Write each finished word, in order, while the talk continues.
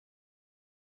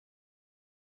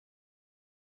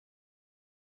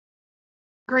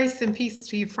Grace and peace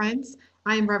to you, friends.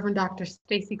 I am Reverend Dr.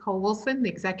 Stacy Cole-Wilson, the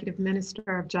Executive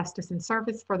Minister of Justice and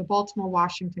Service for the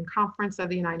Baltimore-Washington Conference of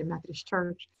the United Methodist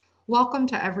Church. Welcome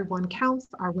to Everyone Counts,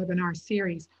 our webinar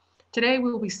series. Today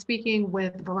we will be speaking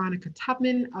with Veronica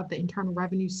Tubman of the Internal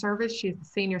Revenue Service. She is the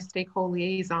Senior Stakeholder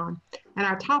Liaison, and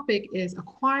our topic is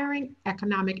Acquiring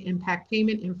Economic Impact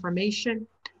Payment Information.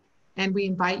 And we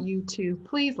invite you to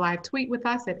please live tweet with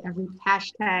us at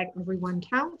 #Everyone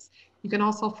Counts. You can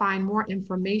also find more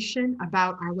information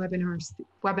about our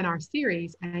webinar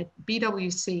series at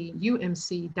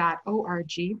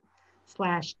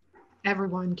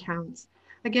bwcumc.org/everyonecounts.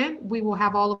 Again, we will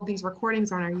have all of these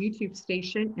recordings on our YouTube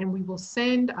station, and we will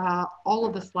send all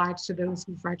of the slides to those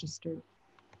who've registered.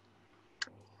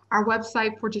 Our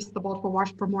website for just the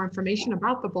Baltimore-Washington, for more information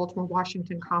about the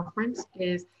Baltimore-Washington Conference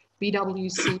is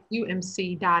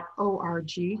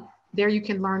bwcumc.org. There you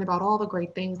can learn about all the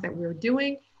great things that we're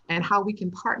doing and how we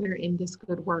can partner in this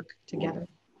good work together.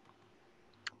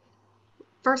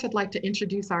 First, I'd like to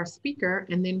introduce our speaker,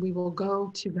 and then we will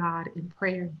go to God in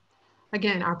prayer.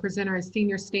 Again, our presenter is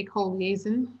Senior Stakeholder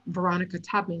Liaison, Veronica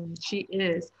Tubman. She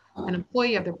is an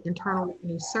employee of the Internal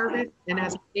Revenue Service, and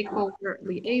as a Stakeholder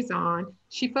Liaison,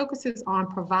 she focuses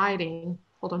on providing,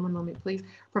 hold on one moment, please,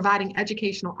 providing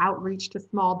educational outreach to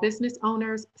small business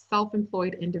owners,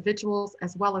 self-employed individuals,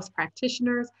 as well as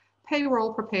practitioners,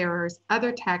 payroll preparers,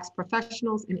 other tax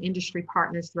professionals, and industry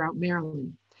partners throughout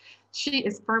Maryland. She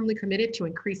is firmly committed to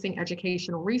increasing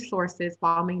educational resources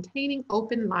while maintaining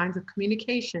open lines of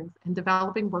communications and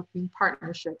developing working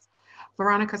partnerships.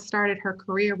 Veronica started her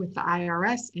career with the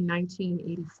IRS in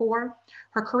 1984.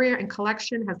 Her career in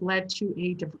collection has led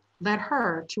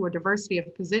her to a diversity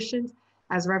of positions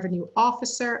as revenue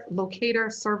officer, locator,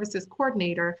 services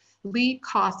coordinator, lead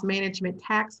cost management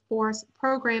task force,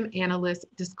 program analyst,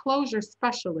 disclosure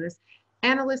specialist,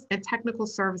 analyst and technical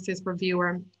services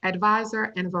reviewer,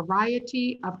 advisor, and a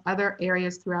variety of other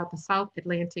areas throughout the South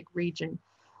Atlantic region.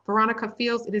 Veronica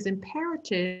feels it is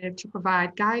imperative to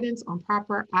provide guidance on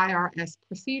proper IRS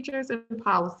procedures and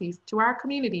policies to our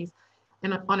communities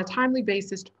and on a timely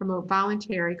basis to promote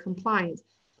voluntary compliance.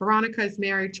 Veronica is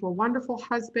married to a wonderful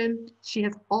husband. She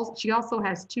also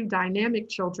has 2 dynamic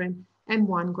children and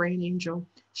 1 grand angel.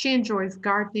 She enjoys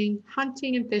gardening,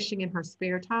 hunting, and fishing in her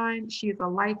spare time. She is a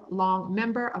lifelong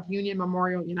member of Union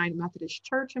Memorial United Methodist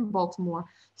Church in Baltimore,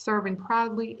 serving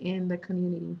proudly in the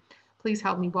community. Please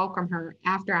help me welcome her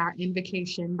after our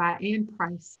invocation by Ann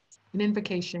Price, an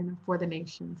invocation for the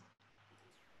nations.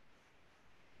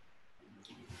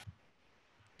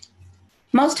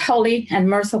 Most holy and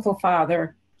merciful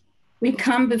Father, we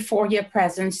come before your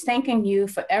presence, thanking you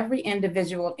for every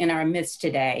individual in our midst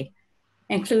today,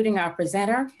 including our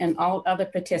presenter and all other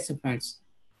participants.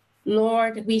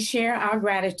 Lord, we share our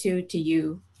gratitude to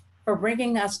you for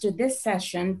bringing us to this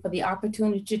session for the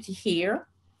opportunity to hear,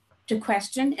 to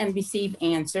question and receive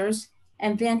answers,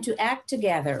 and then to act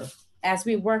together as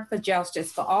we work for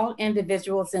justice for all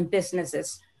individuals and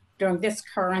businesses during this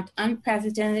current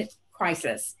unprecedented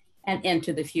crisis and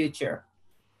into the future.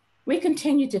 We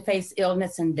continue to face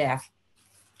illness and death,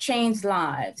 change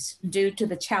lives due to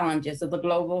the challenges of the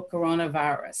global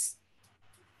coronavirus.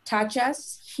 Touch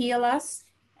us, heal us,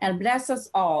 and bless us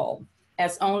all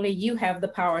as only you have the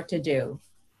power to do.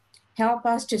 Help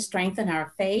us to strengthen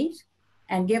our faith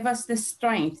and give us the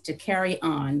strength to carry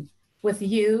on with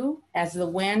you as the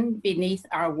wind beneath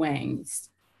our wings.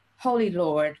 Holy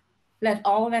Lord, let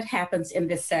all that happens in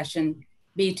this session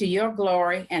be to your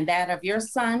glory and that of your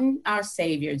Son, our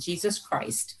Savior, Jesus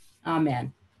Christ.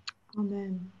 Amen.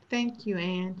 Amen. Thank you,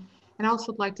 Ann. And I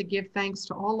also would like to give thanks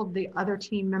to all of the other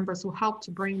team members who helped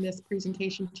to bring this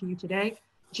presentation to you today.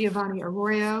 Giovanni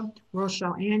Arroyo,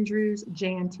 Rochelle Andrews,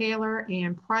 Jan Taylor,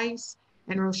 Ann Price,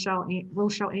 and Rochelle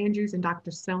Andrews, and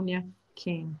Dr. Sonia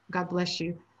King. God bless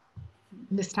you.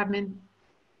 Ms. Tubman,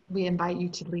 we invite you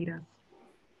to lead us.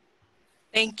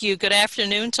 Thank you. Good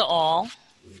afternoon to all.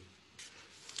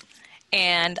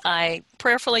 And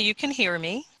prayerfully you can hear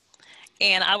me.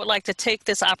 And I would like to take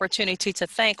this opportunity to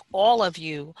thank all of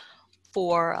you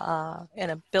for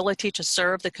an ability to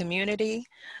serve the community,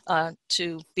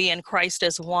 to be in Christ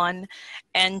as one,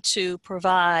 and to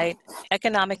provide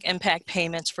economic impact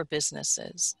payments for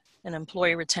businesses and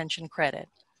employee retention credit.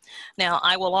 Now,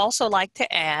 I will also like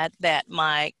to add that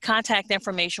my contact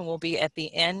information will be at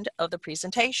the end of the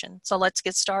presentation. So let's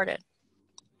get started.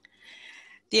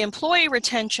 The Employee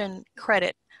Retention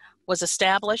Credit was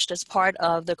established as part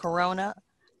of the Corona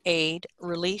Aid,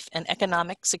 Relief, and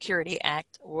Economic Security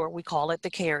Act, or we call it the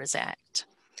CARES Act.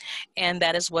 And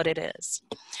that is what it is.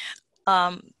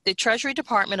 The Treasury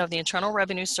Department of the Internal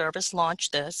Revenue Service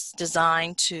launched this,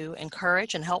 designed to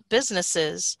encourage and help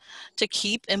businesses to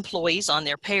keep employees on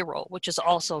their payroll, which is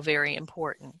also very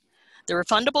important. The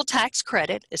refundable tax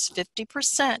credit is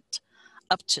 50%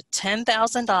 up to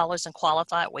 $10,000 in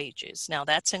qualified wages. Now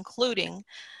that's including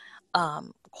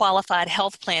qualified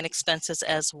health plan expenses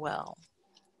as well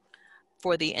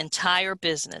for the entire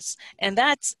business. And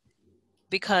that's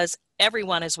because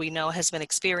everyone, as we know, has been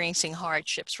experiencing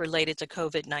hardships related to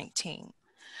COVID-19.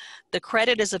 The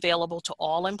credit is available to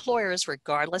all employers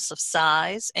regardless of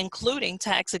size, including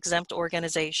tax-exempt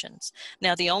organizations.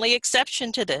 Now, the only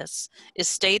exception to this is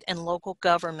state and local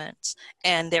governments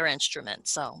and their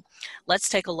instruments. So let's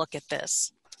take a look at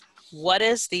this. What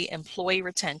is the employee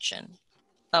retention?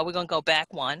 We're going to go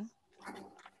back one.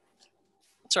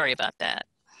 Sorry about that.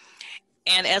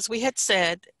 And as we had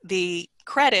said, the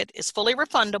credit is fully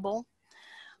refundable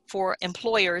for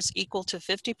employers equal to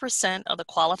 50% of the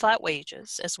qualified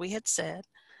wages, as we had said,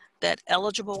 that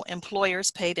eligible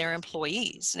employers pay their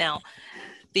employees. Now,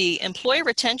 the employee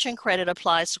retention credit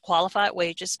applies to qualified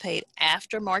wages paid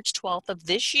after March 12th of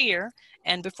this year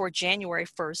and before January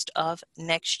 1st of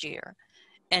next year.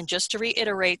 And just to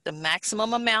reiterate, the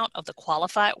maximum amount of the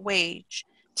qualified wage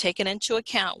taken into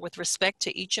account with respect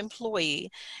to each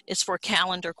employee is for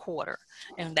calendar quarter,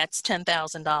 and that's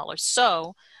 $10,000.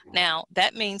 So now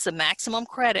that means the maximum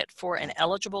credit for an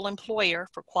eligible employer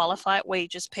for qualified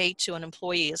wages paid to an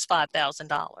employee is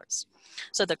 $5,000.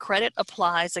 So the credit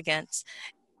applies against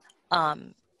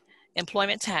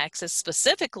employment taxes,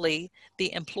 specifically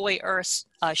the employer's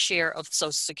share of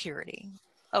Social Security.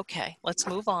 Okay, let's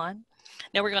move on.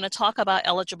 Now we're going to talk about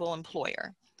eligible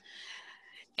employer.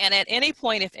 And at any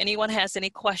point, if anyone has any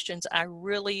questions, I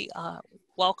really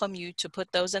welcome you to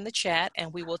put those in the chat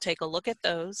and we will take a look at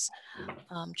those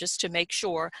just to make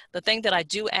sure. The thing that I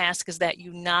do ask is that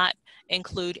you not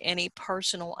include any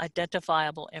personal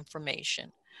identifiable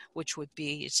information, which would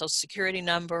be Social Security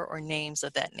number or names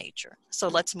of that nature. So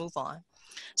let's move on.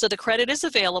 So the credit is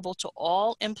available to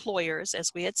all employers,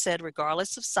 as we had said,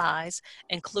 regardless of size,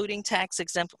 including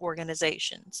tax-exempt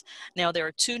organizations. Now, there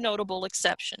are two notable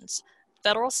exceptions: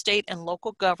 federal, state, and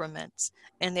local governments,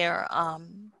 and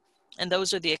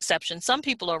those are the exceptions. Some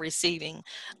people are receiving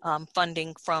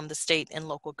funding from the state and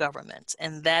local governments,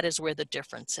 and that is where the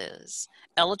difference is.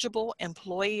 Eligible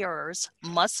employers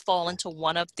must fall into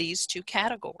one of these two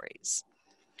categories.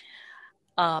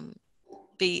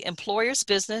 The employer's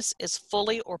business is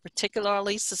fully or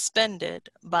particularly suspended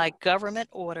by government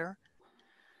order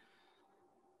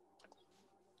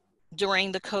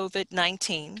during the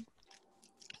COVID-19,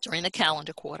 during the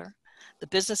calendar quarter. The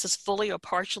business is fully or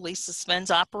partially suspends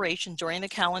operation during the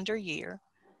calendar year.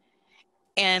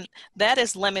 And that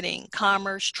is limiting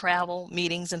commerce, travel,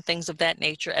 meetings, and things of that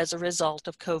nature as a result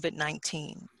of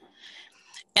COVID-19.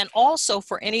 And also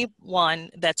for anyone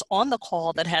that's on the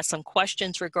call that has some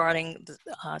questions regarding the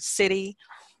city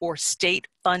or state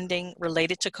funding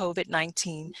related to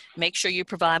COVID-19, make sure you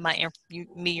provide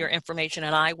me your information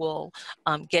and I will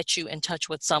get you in touch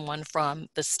with someone from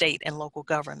the state and local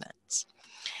governments.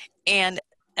 And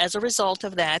as a result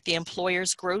of that, the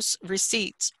employer's gross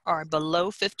receipts are below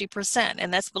 50%,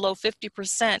 and that's below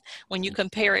 50% when you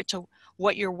compare it to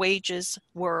what your wages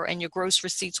were and your gross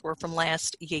receipts were from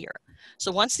last year.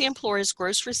 So once the employer's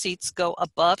gross receipts go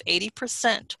above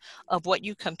 80% of what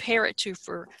you compare it to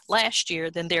for last year,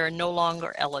 then they're no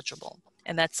longer eligible.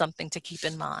 And that's something to keep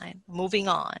in mind. Moving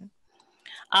on.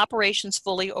 Operations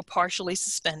fully or partially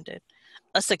suspended.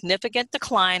 A significant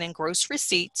decline in gross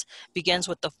receipts begins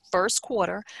with the first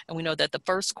quarter, and we know that the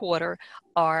first quarter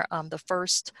are the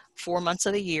first 4 months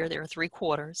of the year. There are 3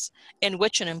 quarters, in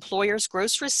which an employer's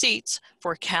gross receipts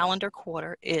for a calendar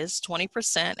quarter is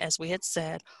 20%, as we had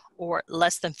said, or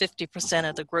less than 50%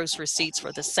 of the gross receipts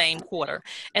for the same quarter.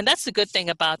 And that's the good thing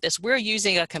about this. We're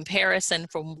using a comparison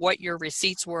from what your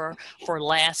receipts were for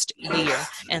last year,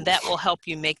 and that will help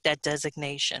you make that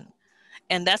designation.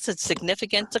 And that's a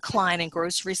significant decline in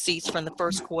gross receipts from the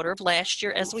first quarter of last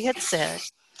year, as we had said.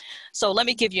 So let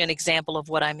me give you an example of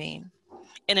what I mean.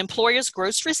 An employer's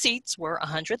gross receipts were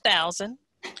 $100,000,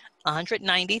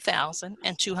 $190,000,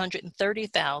 and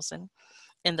 $230,000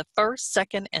 in the first,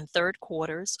 second, and third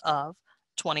quarters of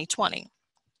 2020.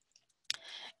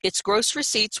 Its gross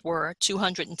receipts were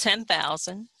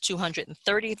 $210,000,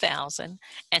 $230,000,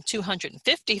 and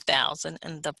 $250,000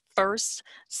 in the first,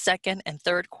 second, and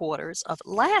third quarters of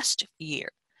last year.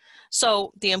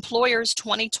 So the employer's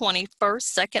 2020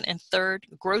 first, second, and third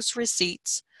gross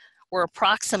receipts were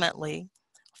approximately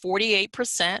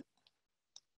 48%,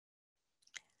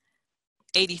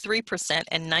 83%,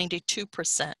 and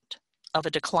 92% of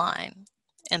a decline.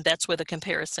 and that's where the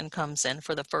comparison comes in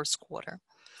for the first quarter.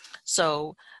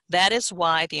 So that is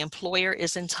why the employer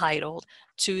is entitled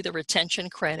to the retention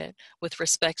credit with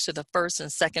respect to the first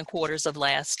and second quarters of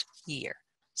last year.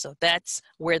 So that's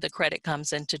where the credit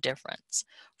comes into difference.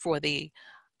 For the,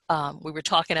 we were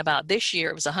talking about this year,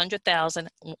 it was 100,000,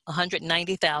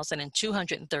 190,000, and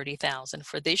 230,000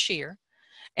 for this year.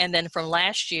 And then from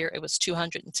last year, it was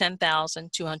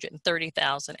 210,000,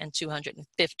 230,000, and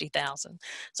 250,000.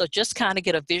 So just kind of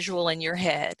get a visual in your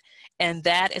head. And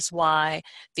that is why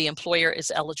the employer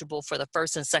is eligible for the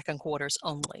first and second quarters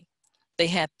only. They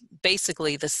have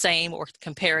basically the same or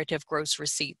comparative gross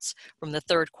receipts from the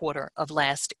third quarter of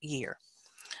last year.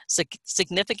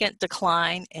 Significant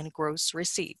decline in gross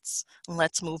receipts.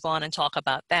 Let's move on and talk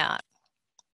about that.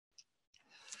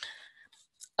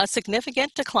 A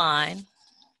significant decline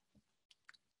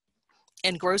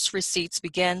and gross receipts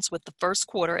begins with the first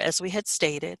quarter, as we had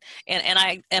stated. And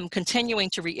I am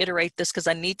continuing to reiterate this because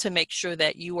I need to make sure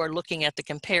that you are looking at the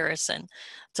comparison.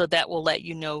 So that will let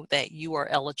you know that you are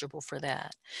eligible for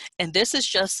that. And this is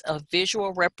just a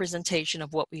visual representation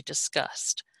of what we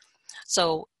discussed.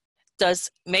 So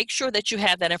make sure that you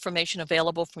have that information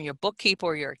available from your bookkeeper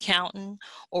or your accountant,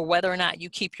 or whether or not you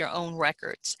keep your own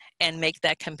records and make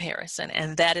that comparison.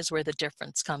 And that is where the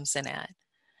difference comes in at.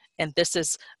 And this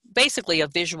is basically a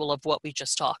visual of what we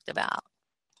just talked about.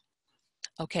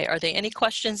 Okay, are there any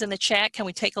questions in the chat? Can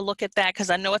we take a look at that?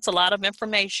 Because I know it's a lot of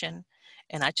information,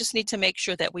 and I just need to make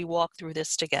sure that we walk through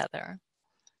this together.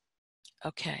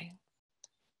 Okay.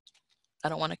 I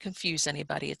don't want to confuse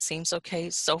anybody. It seems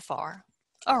okay so far.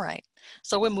 All right,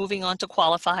 so we're moving on to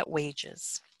qualified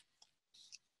wages.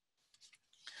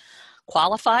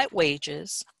 Qualified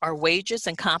wages are wages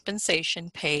and compensation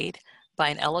paid by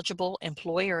an eligible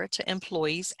employer to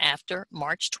employees after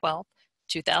March 12,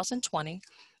 2020,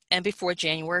 and before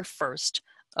January 1st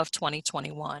of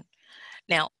 2021.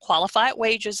 Now, qualified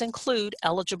wages include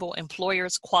eligible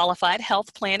employers' qualified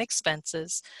health plan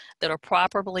expenses that are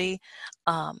properly,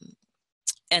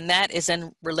 and that is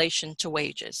in relation to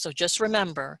wages. So just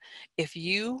remember, if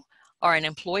you are an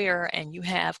employer and you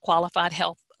have qualified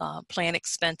health plan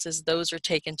expenses, those are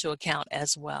taken into account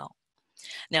as well.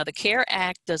 Now, the CARE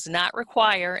Act does not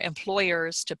require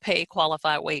employers to pay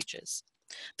qualified wages.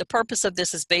 The purpose of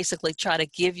this is basically try to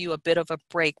give you a bit of a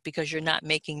break because you're not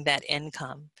making that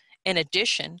income. In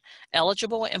addition,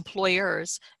 eligible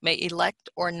employers may elect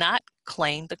or not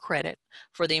claim the credit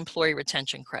for the employee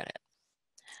retention credit.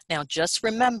 Now, just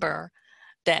remember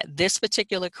that this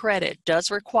particular credit does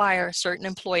require certain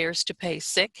employers to pay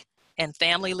sick and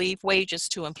family leave wages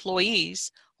to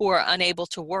employees who are unable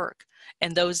to work,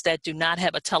 and those that do not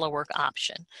have a telework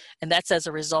option. And that's as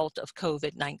a result of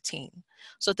COVID-19.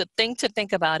 So the thing to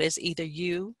think about is either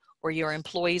you or your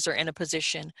employees are in a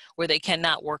position where they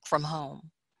cannot work from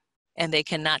home and they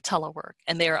cannot telework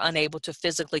and they are unable to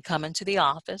physically come into the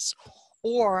office,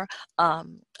 or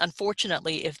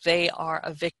unfortunately, if they are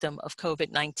a victim of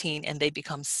COVID-19 and they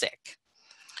become sick.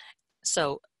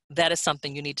 So that is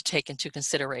something you need to take into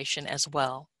consideration as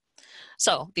well.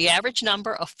 So the average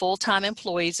number of full-time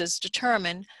employees is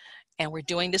determined, and we're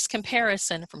doing this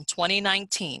comparison from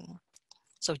 2019.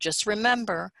 So just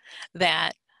remember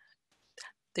that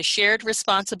the shared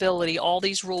responsibility, all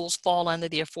these rules fall under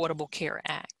the Affordable Care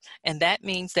Act. And that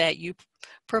means that you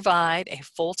provide a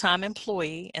full-time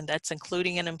employee, and that's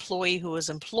including an employee who is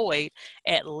employed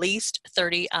at least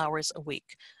 30 hours a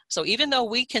week. So even though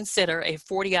we consider a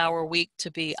 40-hour week to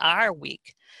be our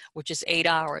week, which is 8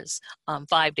 hours,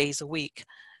 5 days a week,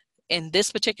 in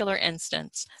this particular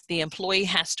instance, the employee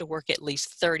has to work at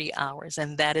least 30 hours,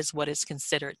 and that is what is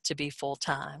considered to be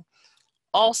full-time.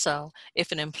 Also,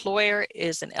 if an employer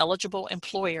is an eligible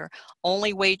employer,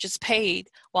 only wages paid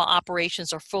while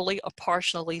operations are fully or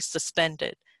partially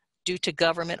suspended due to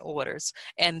government orders.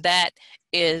 And that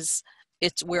is,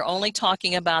 we're only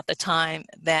talking about the time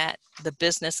that the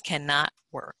business cannot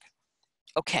work.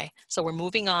 Okay, so we're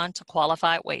moving on to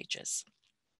qualified wages.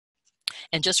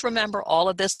 And just remember, all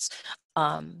of this,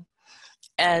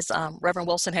 as Reverend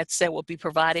Wilson had said, will be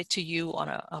provided to you on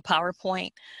a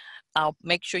PowerPoint. I'll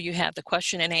make sure you have the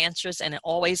question and answers, and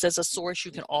always as a source,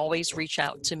 you can always reach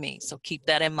out to me. So keep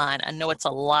that in mind. I know it's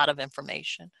a lot of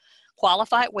information.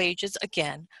 Qualified wages,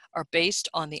 again, are based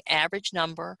on the average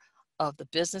number of the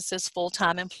business's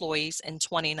full-time employees in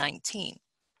 2019.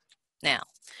 Now,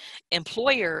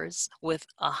 employers with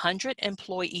 100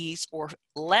 employees or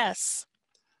less,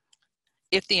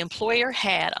 if the employer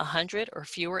had 100 or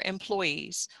fewer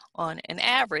employees on an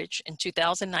average in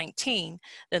 2019,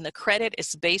 then the credit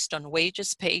is based on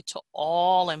wages paid to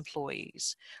all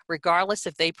employees, regardless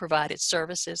if they provided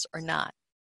services or not.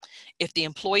 If the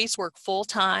employees work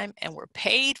full-time and were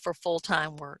paid for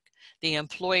full-time work, the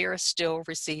employer still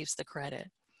receives the credit.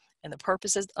 And the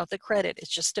purposes of the credit is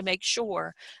just to make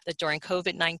sure that during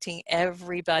COVID-19,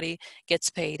 everybody gets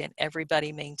paid and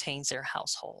everybody maintains their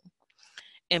household.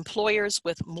 Employers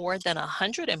with more than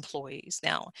 100 employees.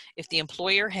 Now, if the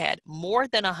employer had more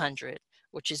than 100,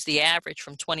 which is the average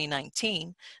from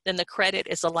 2019, then the credit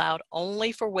is allowed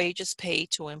only for wages paid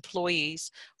to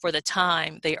employees for the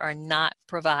time they are not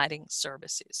providing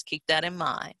services. Keep that in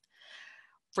mind.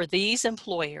 For these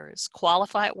employers,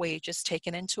 qualified wages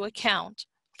taken into account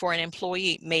for an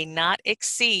employee may not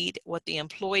exceed what the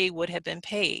employee would have been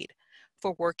paid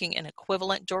for working an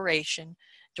equivalent duration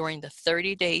during the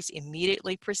 30 days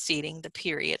immediately preceding the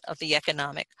period of the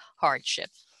economic hardship.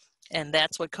 And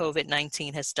that's what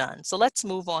COVID-19 has done. So let's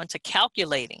move on to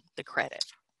calculating the credit.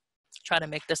 Try to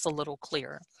make this a little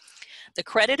clearer. The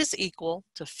credit is equal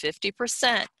to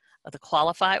 50% of the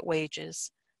qualified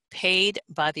wages paid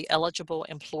by the eligible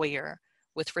employer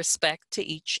with respect to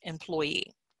each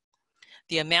employee.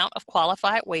 The amount of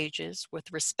qualified wages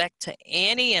with respect to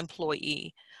any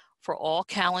employee for all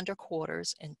calendar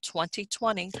quarters in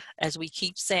 2020, as we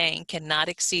keep saying, cannot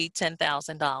exceed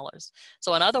 $10,000.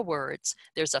 So in other words,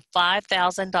 there's a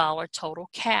 $5,000 total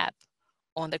cap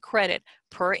on the credit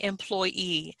per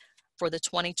employee for the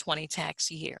 2020 tax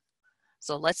year.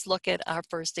 So let's look at our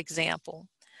first example.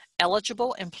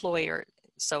 Eligible employer,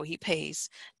 so he pays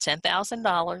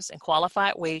 $10,000 in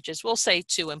qualified wages, we'll say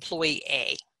to employee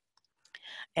A.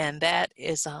 And that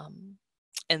is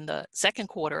in the second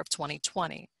quarter of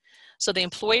 2020. So the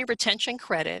employee retention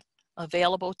credit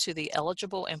available to the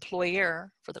eligible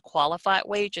employer for the qualified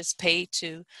wages paid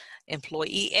to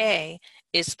employee A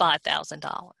is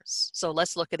 $5,000. So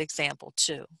let's look at example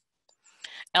 2.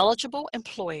 Eligible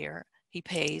employer, he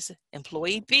pays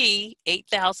employee B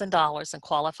 $8,000 in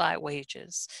qualified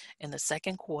wages in the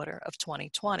second quarter of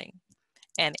 2020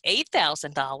 and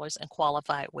 $8,000 in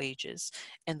qualified wages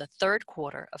in the third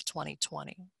quarter of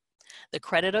 2020. The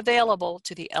credit available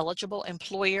to the eligible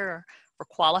employer for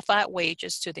qualified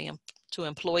wages to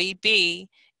employee B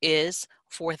is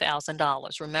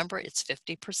 $4,000. Remember, it's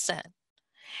 50%.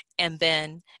 And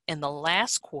then in the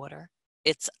last quarter,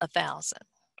 it's $1,000.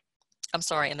 I'm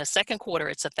sorry, in the second quarter,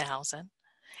 it's $1,000.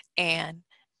 And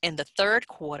in the third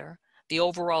quarter, the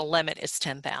overall limit is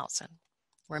 $10,000.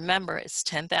 Remember, it's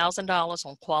 $10,000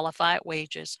 on qualified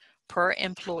wages per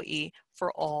employee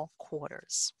for all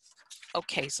quarters.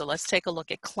 Okay, so let's take a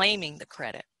look at claiming the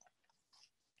credit.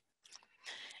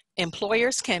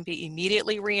 Employers can be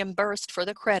immediately reimbursed for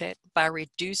the credit by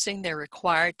reducing their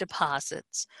required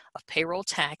deposits of payroll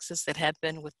taxes that have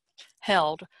been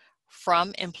withheld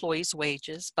from employees'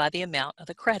 wages by the amount of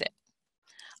the credit.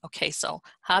 Okay, so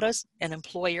how does an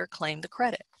employer claim the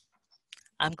credit?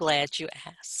 I'm glad you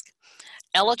asked.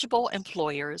 Eligible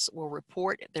employers will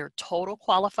report their total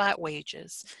qualified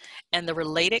wages and the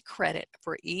related credit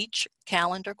for each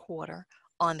calendar quarter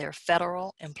on their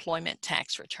federal employment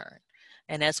tax return.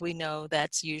 And as we know,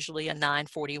 that's usually a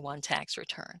 941 tax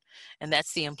return, and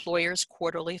that's the employer's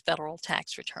quarterly federal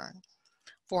tax return.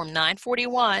 Form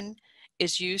 941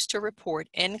 is used to report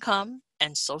income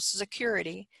and Social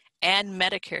Security and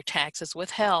Medicare taxes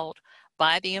withheld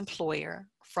by the employer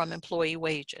from employee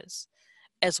wages,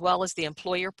 as well as the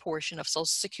employer portion of Social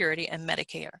Security and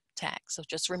Medicare tax. So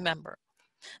just remember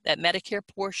that Medicare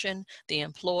portion, the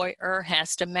employer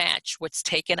has to match what's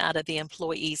taken out of the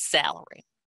employee's salary.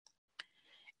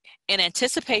 In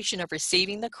anticipation of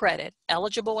receiving the credit,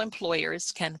 eligible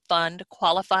employers can fund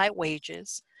qualified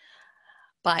wages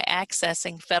by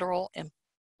accessing federal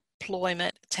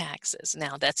employment taxes.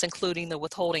 Now, that's including the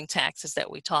withholding taxes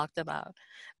that we talked about.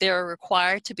 They're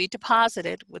required to be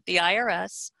deposited with the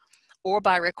IRS or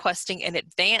by requesting an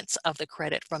advance of the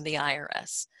credit from the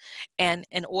IRS. And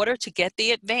in order to get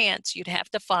the advance, you'd have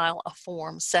to file a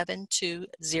Form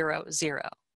 7200.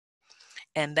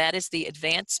 And that is the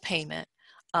advance payment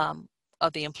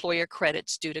of the employer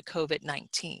credits due to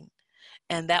COVID-19.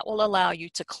 And that will allow you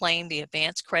to claim the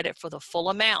advance credit for the full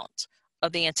amount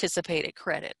of the anticipated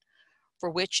credit, for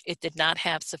which it did not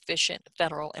have sufficient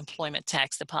federal employment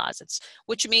tax deposits,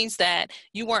 which means that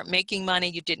you weren't making money,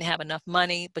 you didn't have enough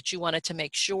money, but you wanted to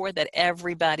make sure that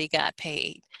everybody got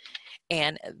paid.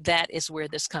 And that is where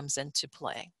this comes into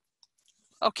play.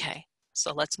 Okay,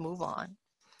 so let's move on.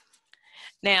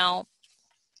 Now,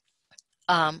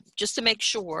 just to make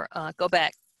sure, go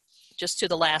back just to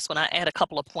the last one. I had a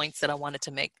couple of points that I wanted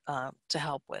to make to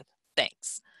help with.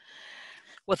 Thanks.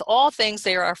 With all things,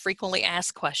 there are frequently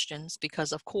asked questions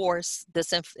because, of course,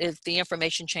 the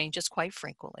information changes quite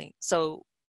frequently. So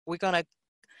we're going to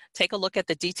take a look at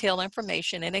the detailed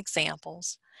information and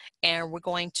examples, and we're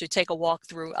going to take a walk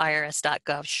through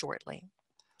irs.gov shortly.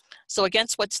 So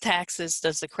against what taxes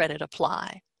does the credit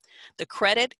apply? The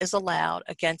credit is allowed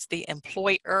against the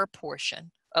employer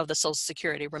portion of the Social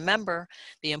Security. Remember,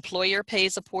 the employer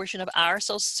pays a portion of our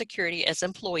Social Security as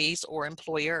employees or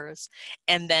employers,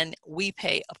 and then we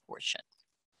pay a portion.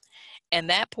 And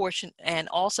that portion, and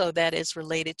also that is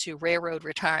related to railroad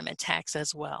retirement tax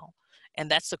as well.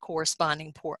 And that's the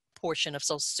corresponding portion of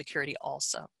Social Security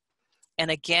also. And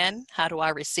again, how do I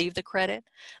receive the credit?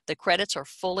 The credits are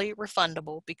fully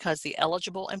refundable because the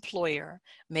eligible employer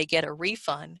may get a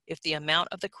refund if the amount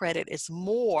of the credit is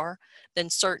more than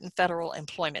certain federal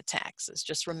employment taxes.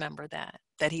 Just remember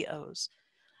that he owes.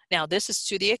 Now, this is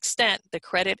to the extent the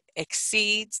credit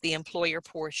exceeds the employer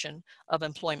portion of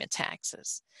employment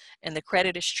taxes. And the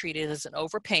credit is treated as an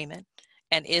overpayment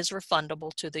and is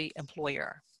refundable to the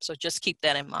employer. So just keep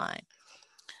that in mind.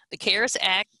 The CARES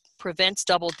Act prevents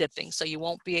double dipping, so you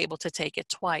won't be able to take it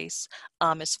twice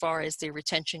as far as the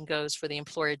retention goes for the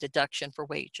employer deduction for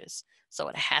wages. So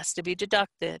it has to be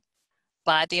deducted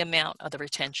by the amount of the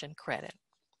retention credit.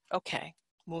 Okay,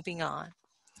 moving on.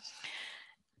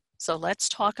 So let's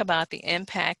talk about the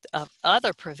impact of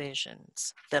other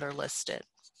provisions that are listed.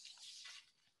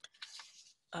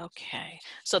 Okay,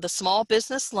 so the small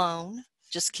business loan,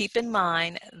 just keep in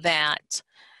mind that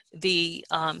the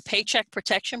Paycheck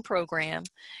Protection Program,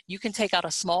 you can take out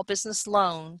a small business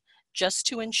loan just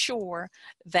to ensure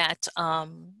that,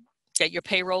 that your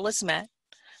payroll is met,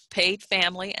 paid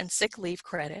family and sick leave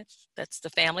credit, that's the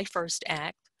Family First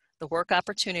Act, the Work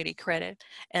Opportunity Credit,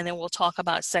 and then we'll talk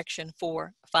about Section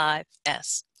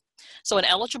 45S. So an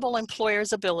eligible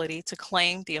employer's ability to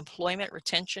claim the employment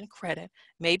retention credit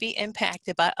may be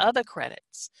impacted by other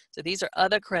credits. So these are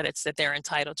other credits that they're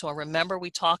entitled to. And remember,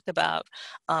 we talked about,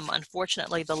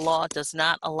 unfortunately, the law does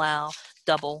not allow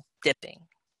double dipping.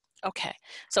 Okay,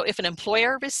 so if an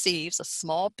employer receives a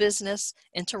small business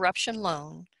interruption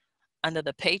loan under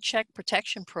the Paycheck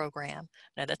Protection Program,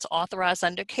 now that's authorized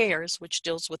under CARES, which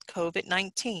deals with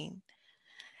COVID-19,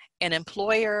 an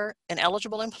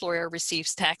eligible employer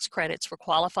receives tax credits for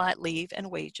qualified leave and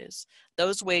wages.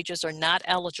 Those wages are not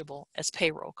eligible as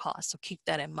payroll costs, so keep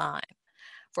that in mind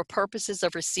for purposes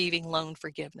of receiving loan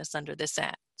forgiveness under this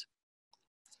act.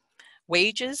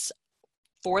 Wages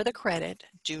for the credit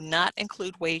do not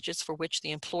include wages for which the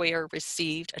employer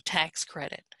received a tax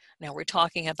credit. Now we're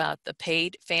talking about the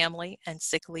Paid Family and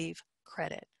Sick Leave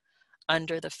Credit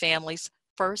under the Family's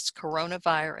First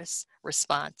Coronavirus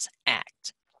Response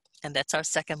Act. And that's our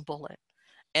second bullet.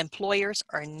 Employers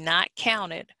are not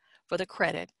counted for the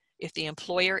credit if the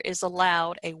employer is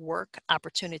allowed a work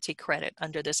opportunity credit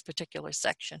under this particular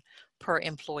section per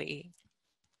employee.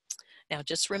 Now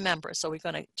just remember, so we're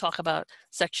going to talk about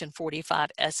Section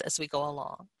 45S as we go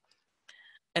along.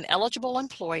 An eligible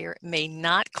employer may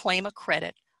not claim a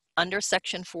credit under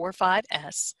Section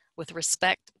 45S with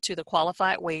respect to the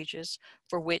qualified wages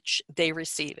for which they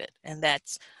receive it. And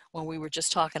that's when we were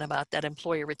just talking about that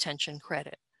employer retention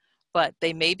credit. But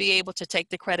they may be able to take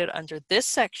the credit under this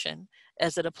section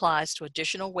as it applies to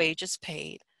additional wages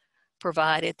paid,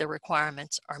 provided the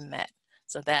requirements are met.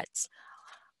 So that's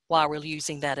why we're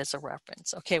using that as a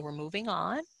reference. Okay, we're moving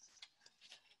on.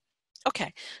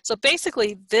 Okay, so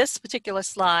basically this particular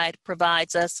slide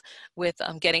provides us with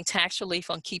getting tax relief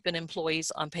on keeping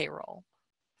employees on payroll.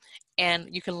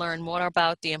 And you can learn more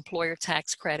about the employer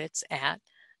tax credits at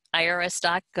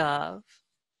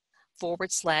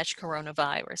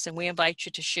irs.gov/coronavirus. And we invite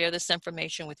you to share this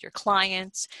information with your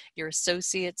clients, your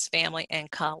associates, family, and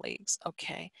colleagues.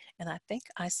 Okay, and I think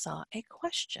I saw a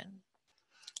question.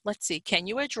 Let's see, can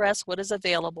you address what is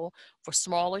available for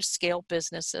smaller scale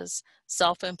businesses,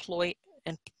 self-employed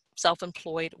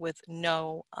with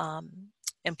no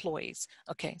employees?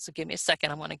 Okay, so give me a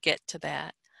second. I want to get to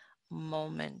that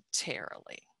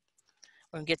momentarily.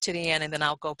 We're going to get to the end and then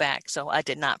I'll go back. So I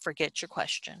did not forget your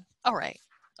question. All right.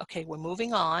 Okay, we're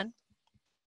moving on.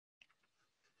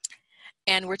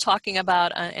 And we're talking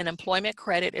about an employment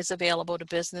credit is available to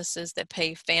businesses that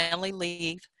pay family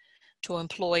leave to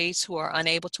employees who are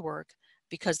unable to work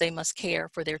because they must care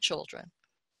for their children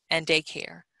and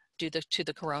daycare due to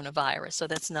the coronavirus. So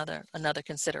that's another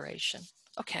consideration.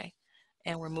 Okay,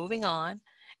 and we're moving on.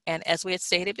 And as we had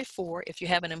stated before, if you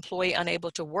have an employee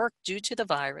unable to work due to the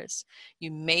virus,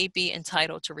 you may be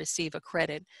entitled to receive a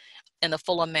credit in the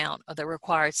full amount of the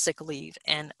required sick leave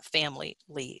and family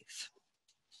leave.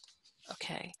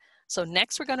 Okay, so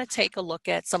next we're going to take a look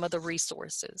at some of the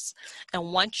resources.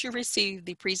 And once you receive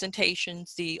the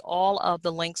presentations, all of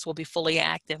the links will be fully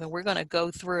active. And we're going to go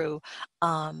through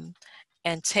and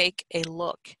take a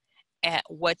look at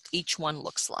what each one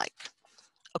looks like.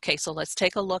 Okay, so let's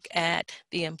take a look at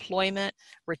the employment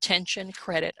retention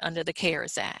credit under the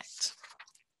CARES Act.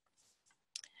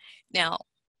 Now,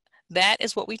 that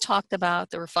is what we talked about.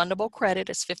 The refundable credit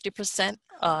is 50%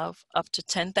 of up to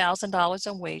 $10,000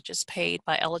 in wages paid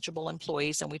by eligible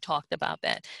employees, and we talked about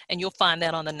that. And you'll find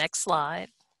that on the next slide.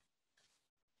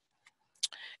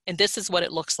 And this is what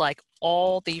it looks like,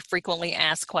 all the frequently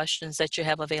asked questions that you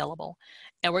have available.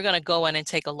 And we're going to go in and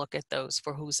take a look at those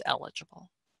for who's eligible.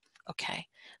 Okay,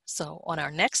 so on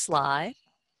our next slide,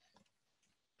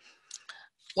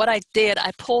 what I did,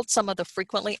 I pulled some of the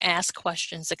frequently asked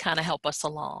questions to kind of help us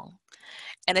along.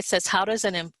 And it says, how does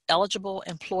an eligible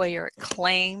employer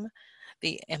claim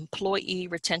the employee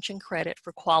retention credit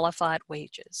for qualified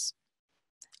wages?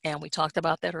 And we talked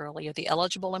about that earlier. The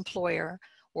eligible employer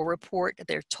will report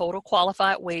their total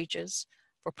qualified wages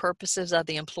for purposes of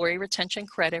the employee retention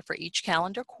credit for each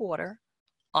calendar quarter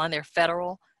on their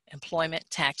federal employment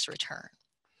tax return.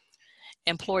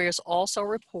 Employers also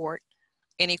report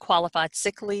any qualified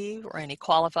sick leave or any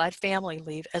qualified family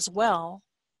leave as well,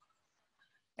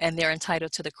 and they're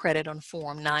entitled to the credit on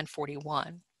Form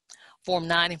 941. Form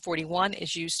 941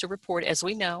 is used to report, as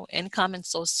we know, income and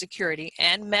Social Security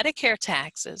and Medicare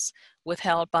taxes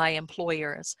withheld by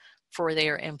employers for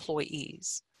their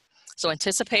employees. So in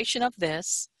anticipation of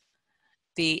this,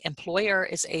 the employer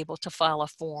is able to file a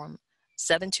Form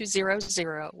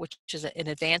 7200, which is an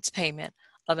advance payment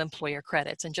of employer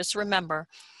credits. And just remember,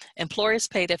 employers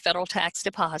pay their federal tax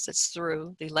deposits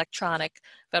through the electronic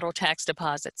federal tax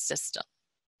deposit system.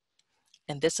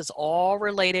 And this is all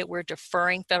related. We're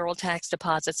deferring federal tax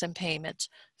deposits and payments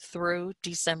through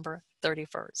December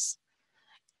 31st.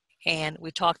 And we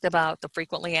talked about the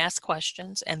frequently asked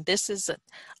questions, and this is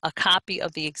a copy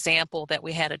of the example that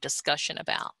we had a discussion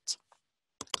about.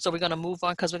 So we're going to move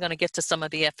on because we're going to get to some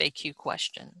of the FAQ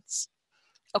questions.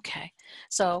 Okay,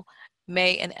 so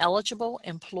may an eligible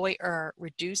employer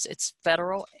reduce its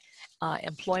federal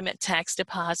employment tax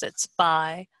deposits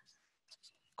by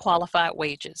qualified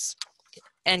wages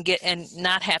and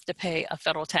not have to pay a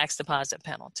federal tax deposit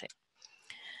penalty?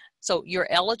 So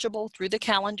you're eligible through the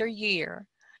calendar year,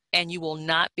 and you will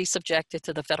not be subjected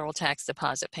to the federal tax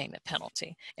deposit payment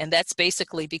penalty. And that's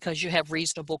basically because you have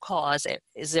reasonable cause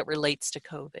as it relates to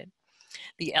COVID.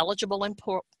 The eligible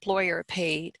employer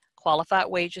paid qualified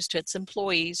wages to its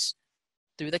employees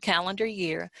through the calendar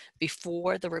year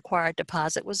before the required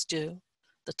deposit was due,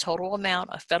 the total amount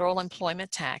of federal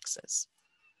employment taxes.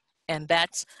 And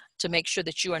that's to make sure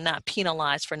that you are not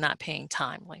penalized for not paying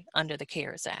timely under the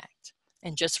CARES Act.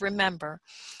 And just remember,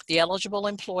 the eligible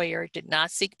employer did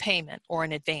not seek payment or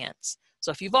an advance.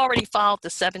 So if you've already filed the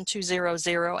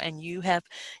 7200 and you're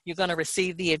going to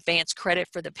receive the advance credit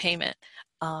for the payment,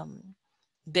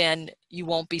 then you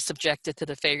won't be subjected to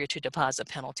the failure to deposit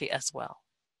penalty as well.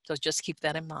 So just keep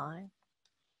that in mind.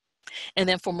 And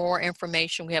then for more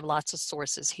information, we have lots of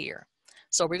sources here.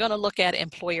 So we're going to look at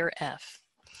Employer F.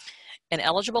 An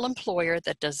eligible employer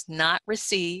that does not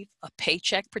receive a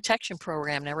Paycheck Protection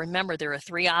Program. Now remember, there are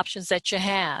 3 options that you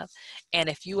have, and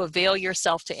if you avail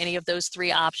yourself to any of those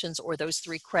 3 options or those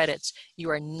 3 credits, you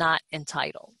are not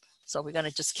entitled. So we're going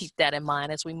to just keep that in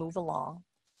mind as we move along.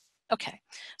 Okay,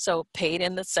 so paid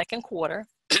in the second quarter,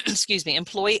 excuse me,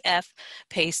 Employee F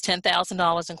pays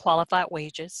 $10,000 in qualified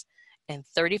wages and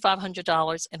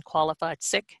 $3,500 in qualified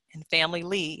sick and family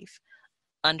leave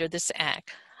under this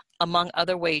act, among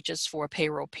other wages for a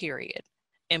payroll period.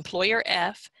 Employer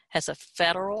F has a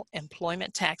federal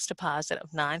employment tax deposit of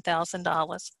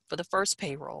 $9,000 for the first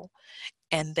payroll,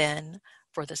 and then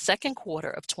for the second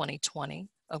quarter of 2020,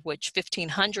 of which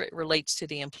 $1,500 relates to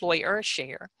the employer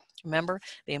share. Remember,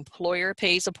 the employer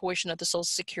pays a portion of the Social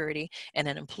Security and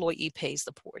an employee pays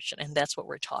the portion, and that's what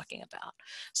we're talking about.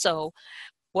 So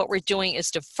what we're doing is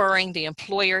deferring the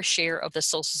employer share of the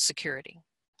Social Security.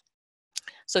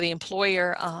 So the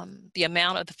employer, the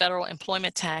amount of the federal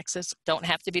employment taxes don't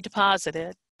have to be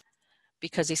deposited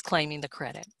because he's claiming the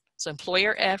credit. So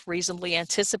Employer F reasonably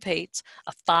anticipates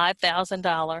a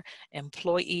 $5,000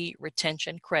 employee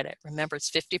retention credit. Remember, it's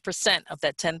 50% of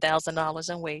that $10,000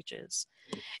 in wages,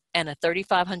 and a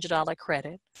 $3,500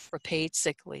 credit for paid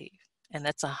sick leave. And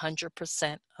that's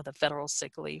 100% of the federal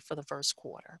sick leave for the first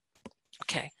quarter.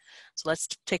 Okay, so let's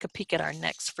take a peek at our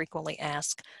next frequently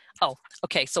asked. Oh,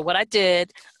 okay, so what I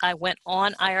did, I went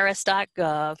on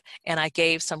irs.gov and I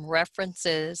gave some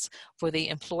references for the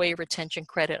employee retention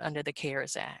credit under the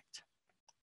CARES Act.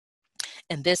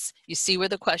 And this, you see where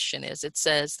the question is. It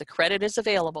says the credit is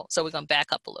available. So we're going to back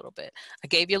up a little bit. I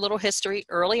gave you a little history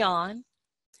early on.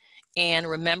 And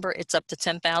remember, it's up to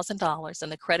 $10,000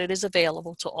 and the credit is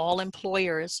available to all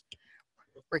employers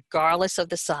regardless of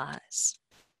the size.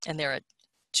 And there are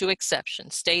two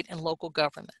exceptions, state and local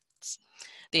governments.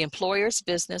 The employer's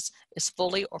business is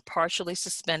fully or partially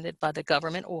suspended by the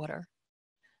government order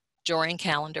during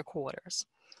calendar quarters.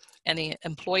 And the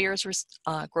employer's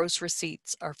gross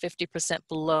receipts are 50%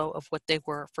 below of what they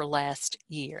were for last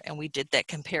year. And we did that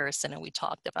comparison and we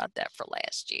talked about that for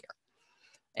last year.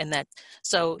 And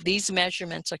so these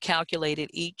measurements are calculated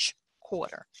each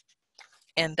quarter.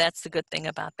 And that's the good thing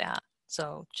about that.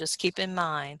 So just keep in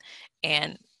mind,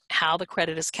 and how the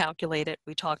credit is calculated,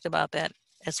 we talked about that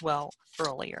as well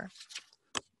earlier.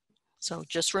 So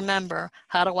just remember,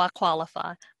 how do I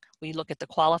qualify? We look at the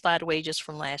qualified wages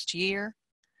from last year,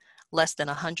 less than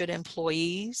 100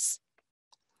 employees.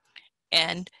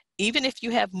 And even if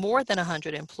you have more than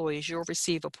 100 employees, you'll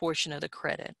receive a portion of the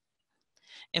credit.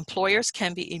 Employers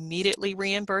can be immediately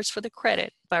reimbursed for the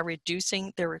credit by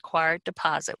reducing their required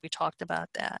deposit. We talked about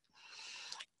that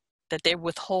they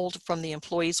withhold from the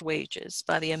employee's wages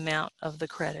by the amount of the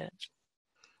credit.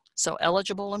 So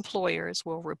eligible employers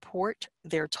will report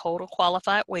their total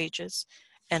qualified wages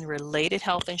and related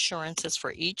health insurances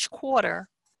for each quarter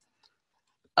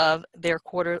of their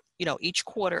each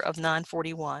quarter of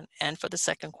 941 and for the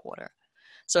second quarter.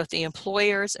 So if the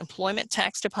employer's employment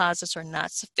tax deposits are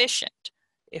not sufficient,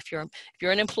 if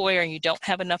you're an employer and you don't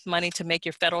have enough money to make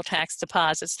your federal tax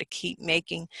deposits to keep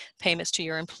making payments to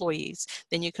your employees,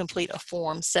 then you complete a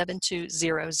Form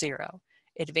 7200,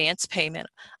 Advance Payment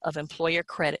of Employer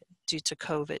Credit due to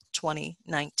COVID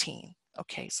 2019.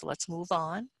 Okay, so let's move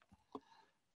on.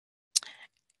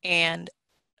 And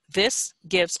this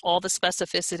gives all the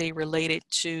specificity related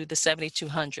to the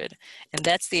 7200, and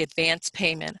that's the advance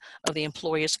payment of the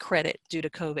employer's credit due to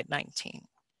COVID-19.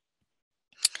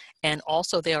 And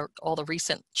also there are all the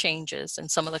recent changes and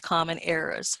some of the common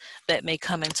errors that may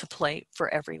come into play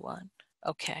for everyone.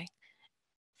 Okay.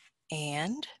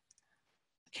 And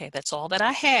okay, that's all that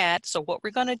I had. So what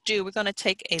we're going to do, we're going to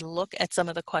take a look at some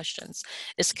of the questions.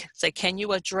 Is say, can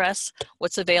you address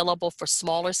what's available for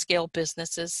smaller scale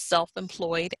businesses,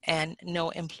 self-employed, and no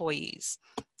employees?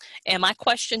 And my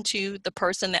question to the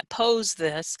person that posed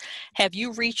this, have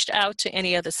you reached out to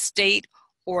any of the state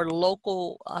or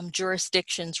local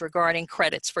jurisdictions regarding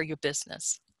credits for your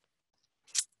business?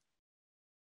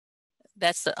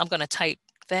 I'm going to type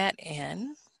that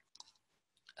in.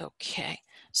 Okay,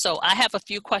 so I have a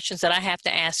few questions that I have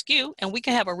to ask you, and we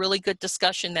can have a really good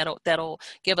discussion that'll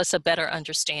give us a better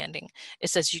understanding. It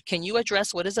says, can you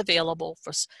address what is available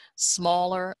for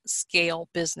smaller scale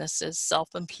businesses,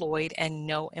 self-employed, and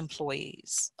no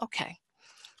employees? Okay,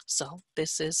 so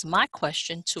this is my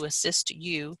question to assist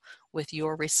you with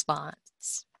your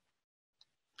response.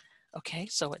 Okay,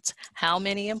 so it's how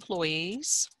many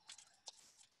employees?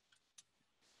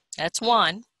 That's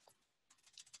one.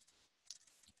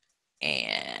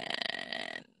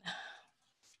 And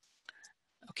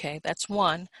okay, that's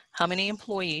one. How many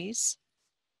employees?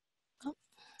 Oh,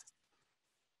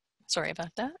 sorry about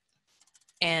that.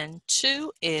 And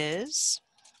two is,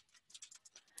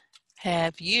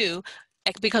 have you,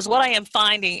 because what I am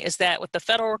finding is that with the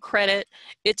federal credit,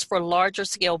 it's for larger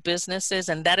scale businesses,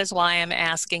 and that is why I'm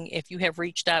asking if you have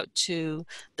reached out to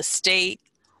the state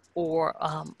or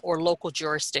local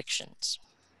jurisdictions.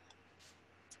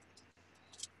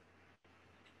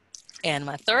 And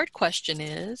my third question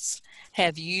is,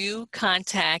 have you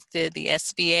contacted the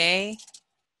SBA?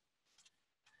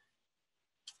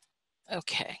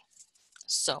 Okay,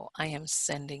 so I am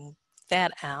sending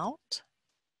that out.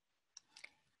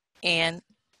 And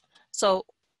so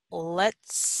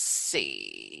let's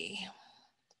see.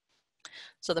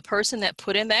 So the person that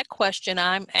put in that question,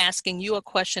 I'm asking you a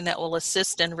question that will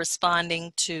assist in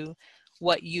responding to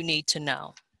what you need to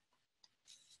know.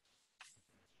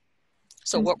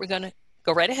 So what we're going to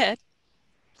go right ahead.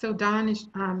 So Don,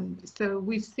 so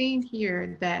we've seen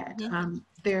here that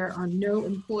there are no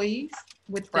employees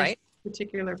with this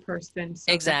particular person.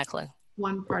 So exactly.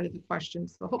 One part of the question.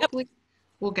 So hopefully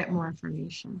we'll get more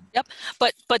information. Yep.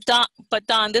 But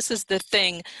Don, this is the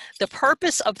thing. The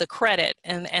purpose of the credit,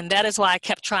 and that is why I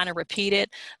kept trying to repeat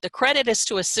it. The credit is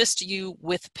to assist you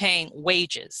with paying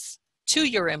wages to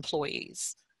your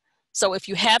employees. So if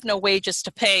you have no wages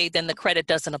to pay, then the credit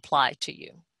doesn't apply to you.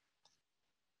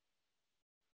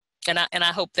 And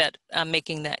I hope that I'm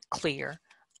making that clear.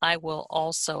 I will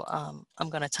also, I'm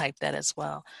going to type that as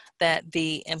well, that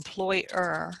the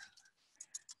employer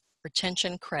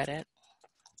retention credit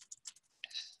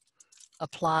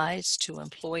applies to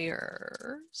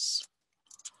employers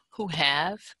who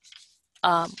have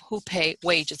who pay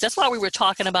wages. That's why we were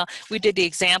talking about, we did the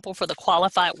example for the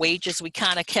qualified wages. We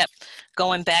kind of kept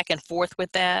going back and forth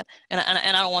with that. And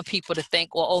I don't want people to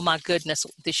think, well, oh my goodness,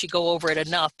 did she go over it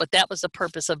enough? But that was the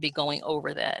purpose of me going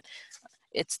over that.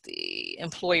 It's the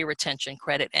employee retention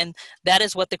credit. And that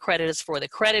is what the credit is for. The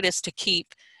credit is to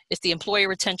keep, it's the employee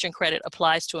retention credit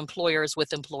applies to employers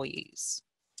with employees.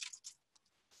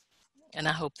 And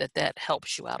I hope that that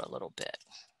helps you out a little bit.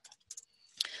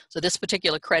 So this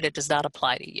particular credit does not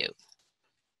apply to you.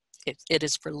 It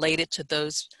is related to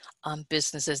those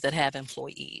businesses that have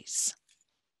employees.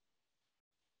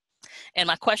 And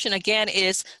my question again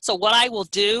is, so what I will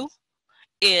do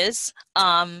is,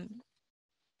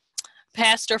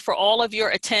 Pastor, for all of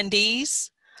your attendees,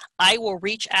 I will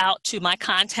reach out to my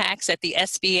contacts at the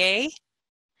SBA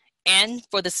and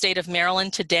for the state of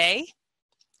Maryland today.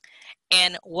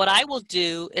 And what I will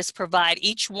do is provide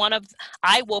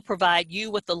I will provide you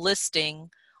with a listing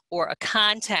or a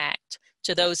contact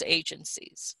to those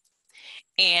agencies.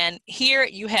 And here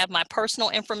you have my personal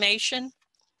information.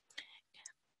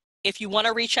 If you want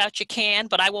to reach out, you can,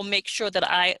 but I will make sure that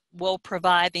I will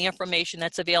provide the information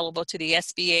that's available to the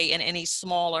SBA and any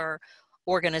smaller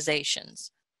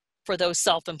organizations for those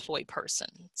self-employed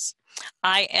persons.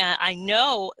 I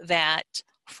know that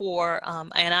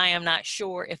and I am not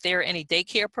sure if there are any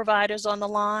daycare providers on the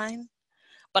line,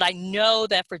 but I know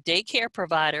that for daycare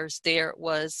providers, there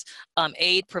was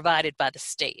aid provided by the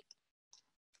state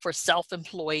for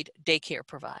self-employed daycare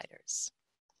providers.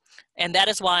 And that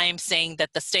is why I'm saying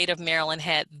that the state of Maryland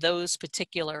had those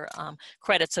particular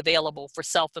credits available for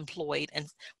self-employed and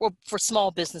for small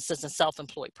businesses and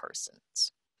self-employed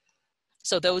persons.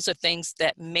 So those are things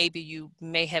that maybe you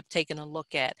may have taken a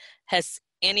look at. Has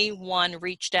anyone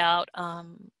reached out?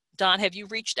 Don, have you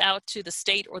reached out to the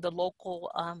state or the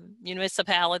local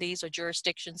municipalities or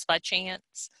jurisdictions by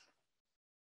chance?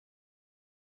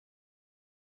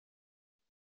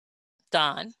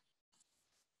 Don,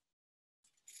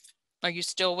 are you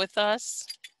still with us?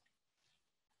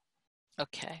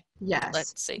 Okay. Yes.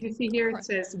 Let's see. You see here it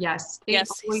says yes. State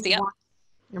yes. always wants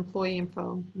employee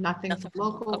info. Nothing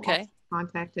local. Okay.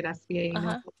 Contacted SBA and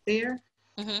nothing there.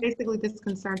 Basically, this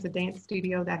concerns a dance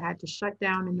studio that had to shut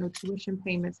down and no tuition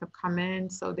payments have come in.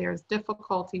 So there's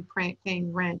difficulty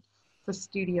paying rent for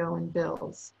studio and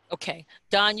bills. Okay.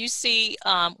 Don, you see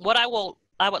what I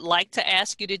would like to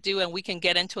ask you to do, and we can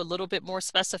get into a little bit more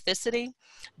specificity.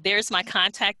 There's my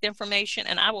contact information,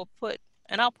 and I'll put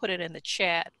it in the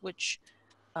chat, which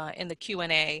in the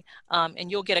Q&A,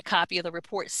 and you'll get a copy of the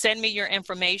report. Send me your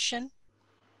information.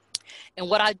 And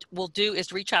what I will do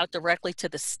is reach out directly to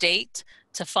the state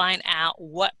to find out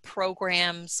what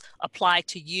programs apply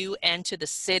to you and to the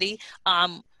city.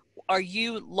 Are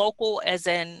you local as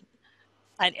in,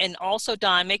 and also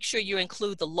Don, make sure you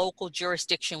include the local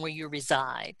jurisdiction where you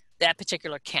reside, that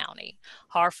particular county,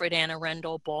 Hartford, Anne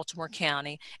Arundel, Baltimore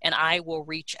County, and I will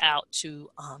reach out to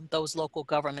those local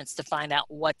governments to find out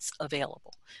what's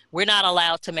available. We're not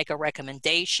allowed to make a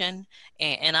recommendation,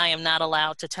 and I am not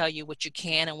allowed to tell you what you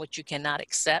can and what you cannot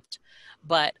accept,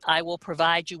 but I will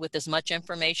provide you with as much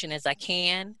information as I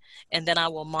can, and then I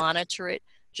will monitor it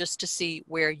just to see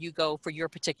where you go for your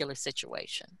particular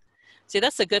situation. See,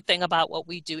 that's the good thing about what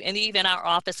we do, and even our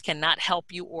office cannot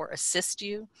help you or assist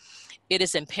you. It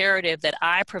is imperative that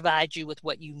I provide you with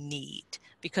what you need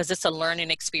because it's a learning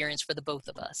experience for the both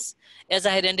of us. As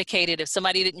I had indicated, if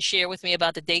somebody didn't share with me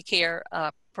about the daycare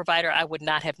provider, I would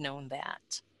not have known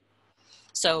that.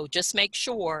 So just make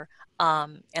sure,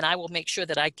 and I will make sure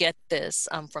that I get this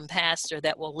from Pastor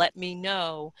that will let me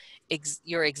know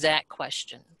your exact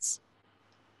questions.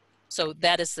 So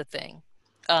that is the thing.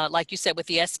 Like you said, with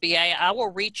the SBA, I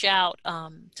will reach out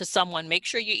to someone. Make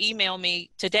sure you email me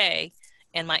today,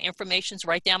 and my information's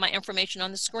write down my information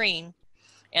on the screen,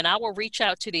 and I will reach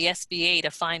out to the SBA to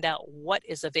find out what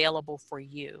is available for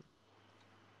you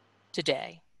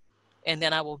today, and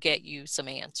then I will get you some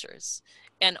answers.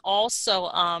 And also,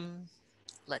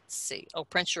 let's see. Oh,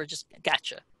 Prince George's,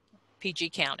 gotcha. PG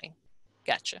County,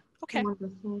 gotcha. Okay.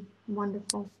 Wonderful,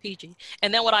 wonderful. PG.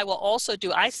 And then what I will also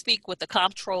do, I speak with the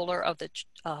comptroller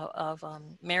of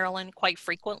Maryland quite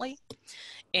frequently,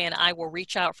 and I will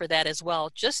reach out for that as well,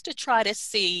 just to try to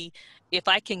see if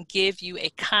I can give you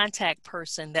a contact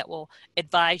person that will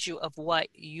advise you of what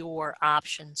your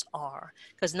options are,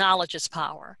 because knowledge is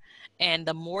power. And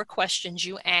the more questions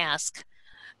you ask,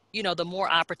 you know, the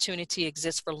more opportunity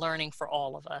exists for learning for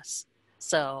all of us.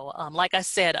 So like I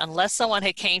said, unless someone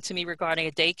had came to me regarding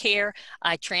a daycare,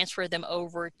 I transferred them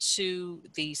over to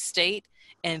the state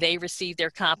and they received their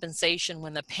compensation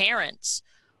when the parents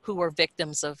who were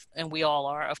victims of, and we all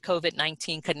are, of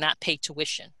COVID-19 could not pay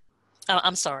tuition.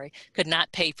 I'm sorry, could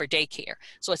not pay for daycare.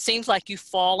 So it seems like you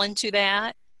fall into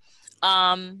that.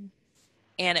 And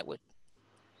it would,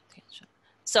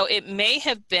 so it may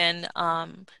have been,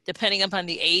 depending upon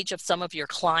the age of some of your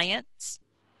clients,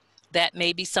 that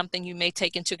may be something you may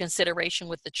take into consideration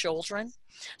with the children.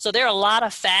 So there are a lot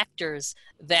of factors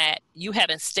that you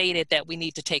haven't stated that we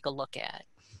need to take a look at.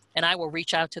 And I will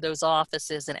reach out to those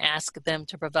offices and ask them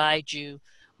to provide you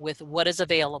with what is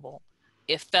available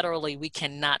if federally we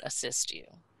cannot assist you.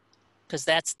 Because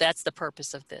that's the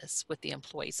purpose of this with the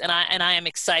employees. And I am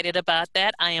excited about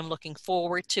that. I am looking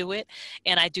forward to it.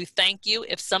 And I do thank you.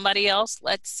 If somebody else,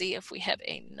 let's see if we have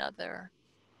another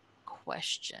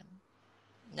question.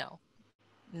 No,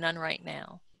 none right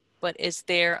now. But is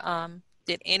there,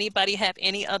 did anybody have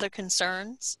any other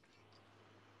concerns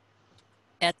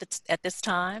at this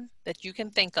time that you can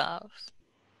think of?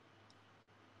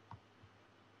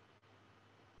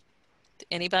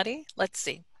 Anybody? Let's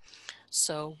see.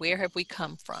 So where have we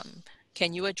come from?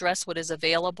 Can you address what is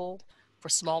available for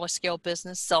smaller scale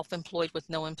business, self-employed with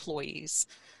no employees?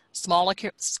 Smaller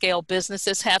scale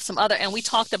businesses have some other, and we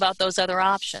talked about those other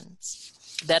options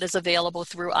that is available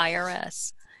through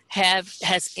IRS.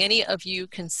 Has any of you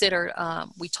considered,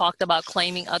 we talked about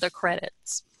claiming other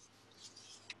credits.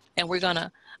 And we're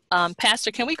gonna,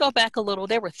 Pastor, can we go back a little?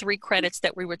 There were 3 credits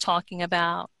that we were talking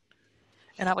about.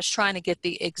 And I was trying to get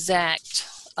the exact,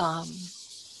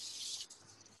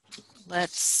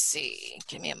 let's see,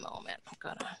 give me a moment. I'm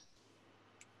gonna.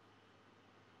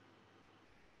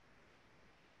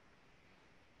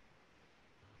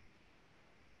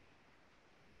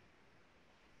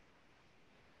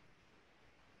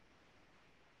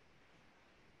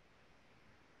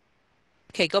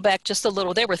 Okay, go back just a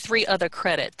little. There were 3 other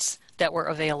credits that were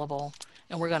available,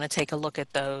 and we're gonna take a look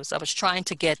at those. I was trying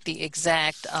to get the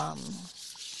exact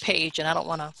page, and I don't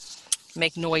wanna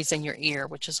make noise in your ear,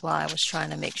 which is why I was trying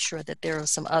to make sure that there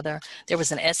was some other, there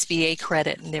was an SBA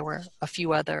credit and there were a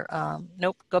few other,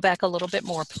 nope, go back a little bit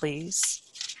more, please.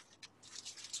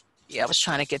 Yeah, I was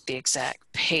trying to get the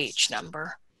exact page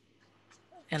number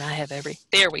and I have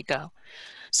there we go.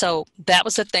 So that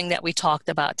was the thing that we talked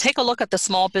about. Take a look at the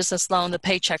small business loan, the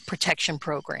Paycheck Protection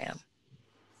Program.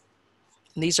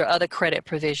 And these are other credit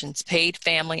provisions, paid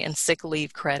family and sick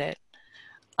leave credit,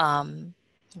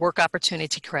 work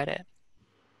opportunity credit.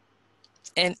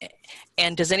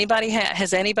 And does anybody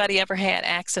has anybody ever had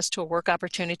access to a work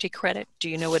opportunity credit? Do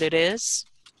you know what it is?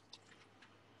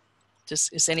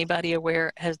 Is anybody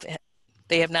aware?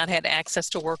 They have not had access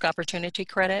to work opportunity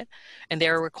credit, and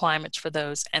there are requirements for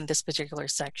those in this particular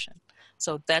section.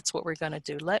 So that's what we're going to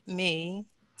do. Let me,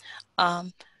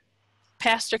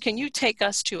 Pastor, can you take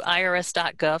us to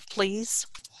irs.gov, please?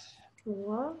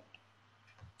 Sure.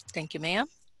 Thank you, ma'am.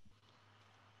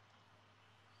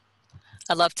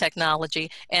 I love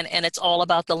technology, and it's all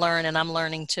about the learn, and I'm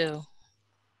learning too.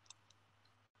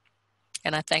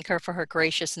 And I thank her for her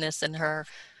graciousness and her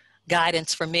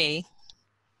guidance for me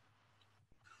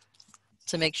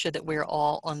to make sure that we're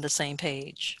all on the same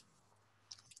page.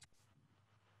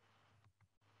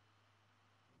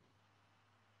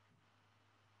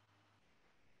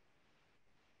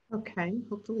 Okay,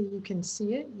 hopefully you can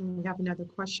see it. And we have another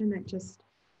question that just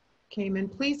came in.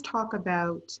 Please talk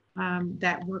about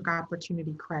that work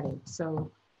opportunity credit. So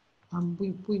we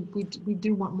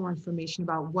do want more information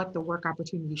about what the work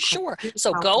opportunity Sure. credit is.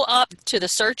 So go up to the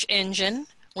search engine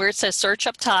where it says search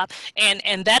up top.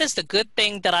 And that is the good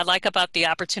thing that I like about the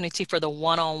opportunity for the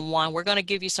one-on-one. We're going to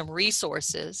give you some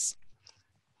resources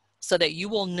so that you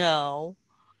will know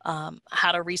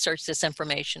how to research this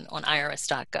information on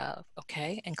irs.gov,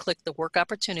 okay? And click the work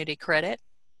opportunity credit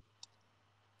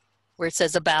where it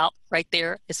says about, right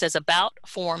there, it says about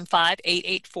form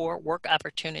 5884 work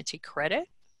opportunity credit.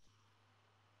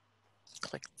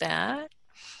 Click that.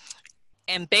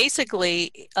 And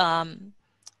basically,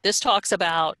 this talks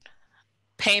about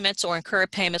payments or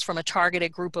incurred payments from a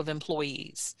targeted group of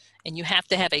employees. And you have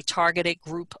to have a targeted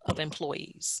group of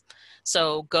employees.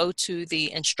 So go to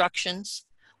the instructions,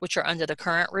 which are under the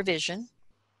current revision.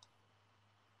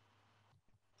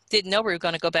 Didn't know we were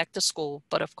going to go back to school,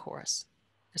 but of course,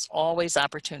 there's always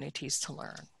opportunities to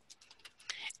learn.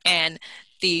 And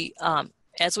the,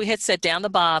 as we had said down the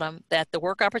bottom, that the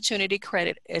work opportunity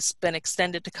credit has been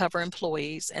extended to cover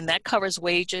employees, and that covers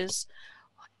wages,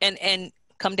 and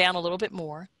come down a little bit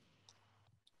more.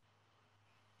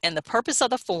 And the purpose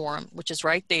of the form, which is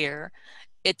right there,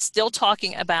 it's still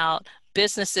talking about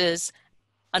businesses.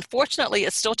 Unfortunately,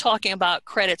 it's still talking about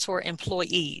credits for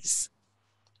employees.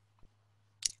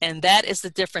 And that is the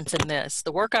difference in this.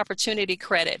 The work opportunity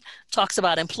credit talks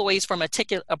about employees from a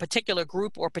particular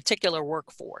group or particular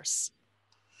workforce.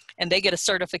 and they get a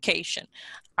certification.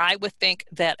 I would think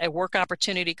that a work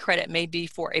opportunity credit may be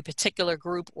for a particular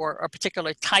group or a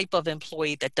particular type of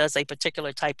employee that does a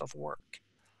particular type of work.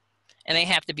 And they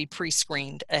have to be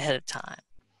pre-screened ahead of time.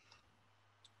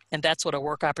 And that's what a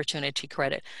work opportunity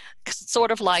credit,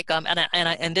 sort of like,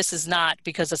 and this is not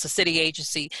because it's a city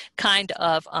agency, kind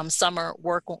of summer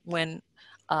work when,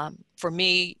 for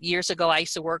me, years ago, I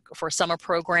used to work for a summer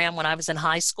program when I was in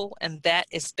high school, and that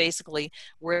is basically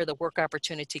where the work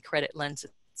opportunity credit lends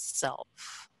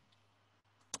itself.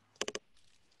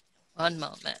 One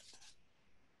moment.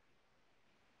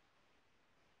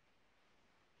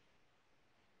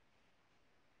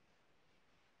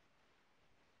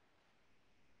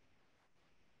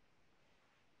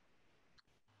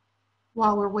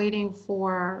 While we're waiting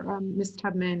for Ms.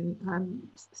 Tubman,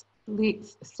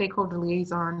 Stakeholder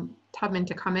Liaison Tubman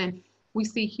to come in, we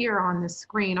see here on the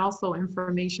screen also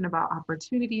information about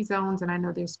opportunity zones, and I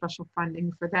know there's special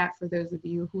funding for that for those of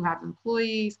you who have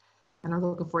employees and are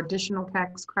looking for additional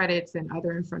tax credits and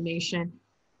other information.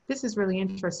 This is really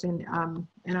interesting,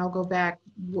 and I'll go back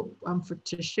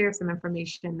to share some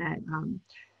information that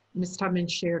Ms. Tubman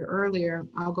shared earlier.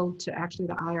 I'll go to actually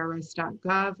the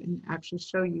irs.gov and actually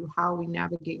show you how we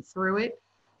navigate through it.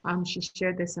 She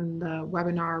shared this in the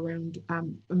webinar around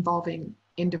involving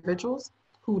individuals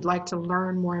who would like to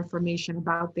learn more information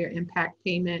about their impact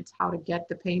payments, how to get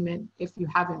the payment if you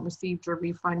haven't received your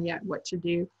refund yet, what to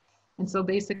do. And so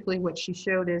basically what she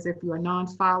showed is if you're a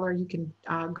non-filer, you can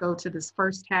go to this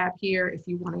first tab here. If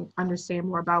you want to understand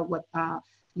more about what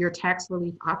your tax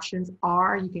relief options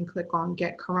are, you can click on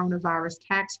Get Coronavirus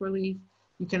Tax Relief.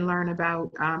 You can learn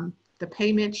about the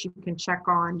payments. You can check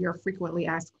on your frequently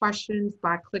asked questions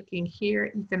by clicking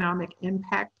here, Economic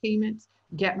Impact Payments,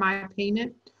 Get My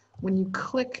Payment. When you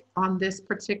click on this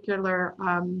particular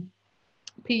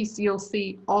piece, you'll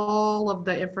see all of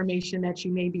the information that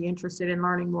you may be interested in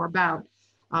learning more about.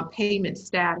 Payment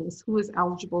status, who is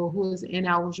eligible, who is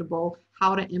ineligible,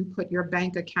 how to input your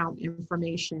bank account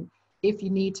information, if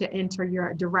you need to enter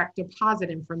your direct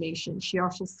deposit information. She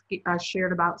also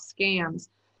shared about scams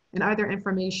and other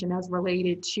information as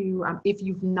related to if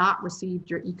you've not received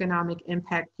your economic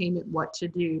impact payment, what to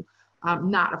do.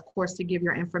 Not, of course, to give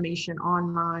your information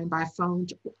online, by phone,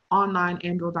 online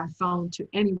and or by phone to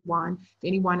anyone. If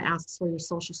anyone asks for your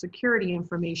social security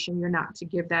information, you're not to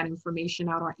give that information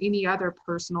out or any other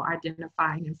personal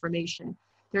identifying information.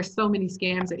 There's so many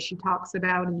scams that she talks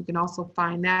about, and you can also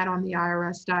find that on the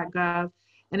irs.gov.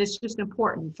 And it's just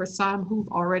important for some who've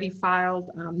already filed,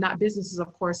 not businesses,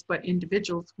 of course, but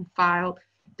individuals who filed,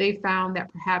 they found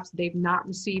that perhaps they've not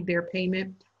received their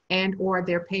payment and or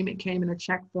their payment came in a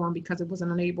check form because it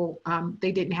wasn't unable,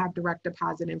 they didn't have direct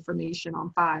deposit information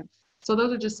on file. So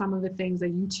those are just some of the things that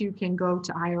you too can go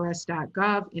to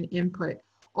irs.gov and input.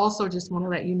 Also just want to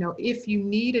let you know, if you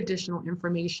need additional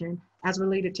information as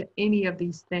related to any of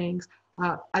these things,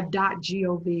 a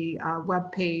 .gov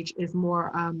web page is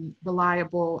more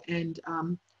reliable. And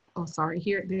oh, sorry,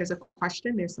 here, there's a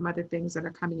question. There's some other things that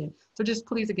are coming in. So just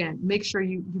please, again, make sure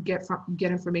you get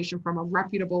information from a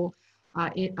reputable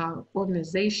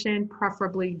organization,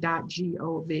 preferably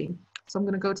 .gov. So I'm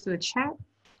going to go to the chat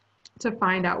to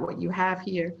find out what you have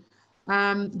here.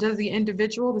 Does the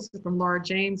individual, this is from Laura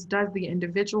James, does the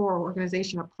individual or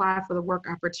organization apply for the work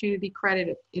opportunity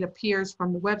credit? It appears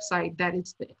from the website that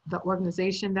it's the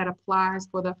organization that applies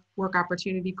for the work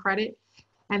opportunity credit.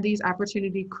 And these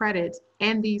opportunity credits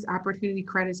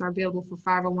are available for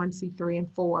 501c3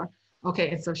 and 4.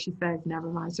 Okay, and so she says, never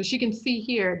mind. So she can see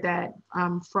here that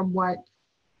from what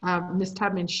Ms.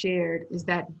 Tubman shared is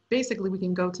that basically we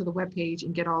can go to the webpage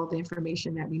and get all the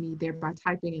information that we need there by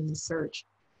typing in the search.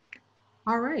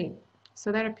 All right,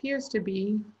 so that appears to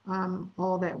be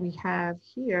all that we have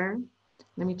here.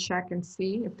 Let me check and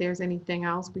see if there's anything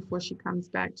else before she comes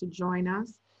back to join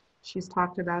us. She's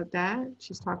talked about that.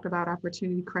 She's talked about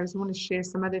opportunity credits. I want to share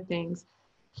some other things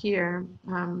here.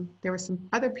 There were some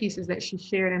other pieces that she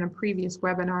shared in a previous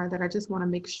webinar that I just want to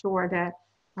make sure that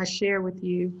I share with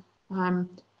you.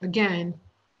 Again,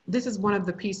 this is one of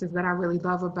the pieces that I really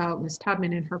love about Ms.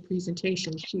 Tubman in her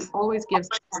presentation. She always gives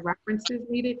us the references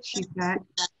needed. She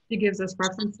gives us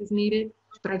references needed,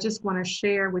 but I just want to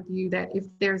share with you that if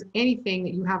there's anything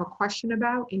that you have a question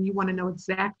about and you want to know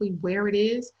exactly where it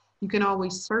is, you can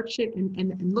always search it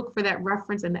and look for that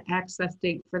reference and the access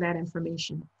date for that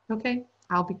information. Okay,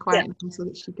 I'll be quiet so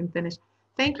that she can finish.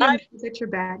 Thank you, that you're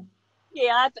back.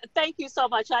 Yeah, thank you so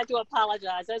much. I do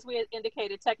apologize. As we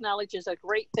indicated, technology is a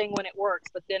great thing when it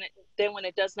works, but then when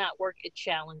it does not work, it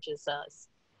challenges us.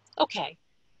 Okay,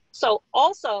 so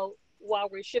also while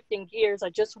we're shifting gears, I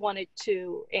just wanted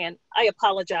to, and I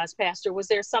apologize, Pastor, was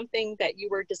there something that you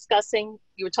were discussing?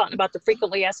 You were talking about the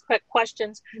frequently asked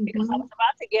questions, because I was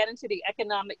about to get into the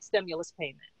economic stimulus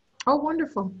payment. Oh,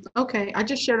 wonderful. Okay. I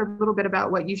just shared a little bit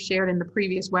about what you shared in the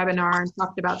previous webinar and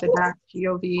talked about the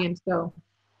 .gov. And so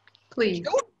please.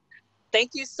 Sure.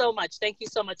 Thank you so much. Thank you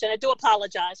so much. And I do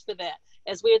apologize for that.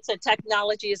 As we had said,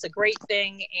 technology is a great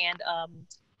thing. And,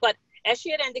 but as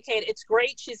she had indicated, it's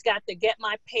great. She's got the Get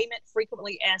My Payment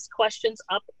Frequently Asked Questions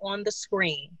up on the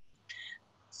screen.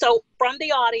 So from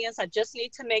the audience, I just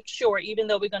need to make sure, even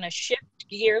though we're going to shift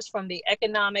gears from the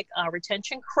economic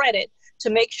retention credit, to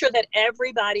make sure that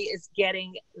everybody is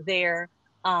getting their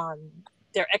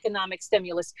economic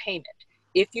stimulus payment.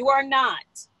 If you are not,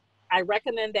 I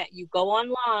recommend that you go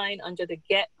online under the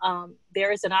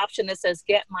there is an option that says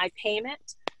Get My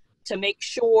Payment to make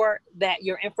sure that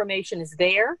your information is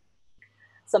there.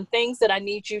 Some things that I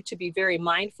need you to be very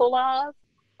mindful of.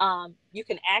 You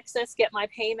can access Get My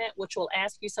Payment, which will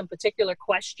ask you some particular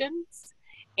questions,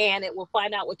 and it will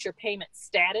find out what your payment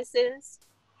status is.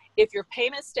 If your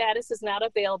payment status is not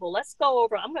available, let's go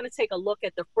over, I'm going to take a look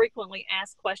at the frequently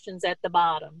asked questions at the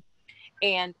bottom.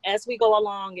 And as we go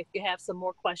along, if you have some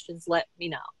more questions, let me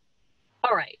know.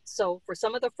 All right, so for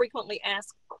some of the frequently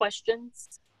asked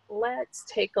questions, let's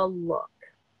take a look.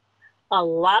 A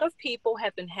lot of people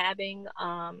have been having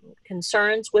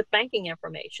concerns with banking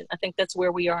information. I think that's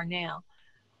where we are now.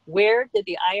 Where did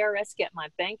the IRS get my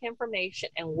bank information,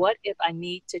 and what if I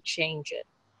need to change it?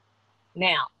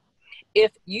 Now,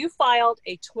 if you filed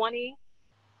a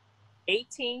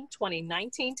 2018,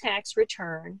 2019 tax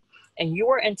return and you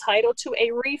were entitled to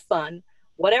a refund,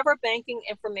 whatever banking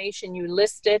information you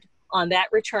listed on that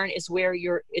return is where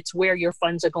your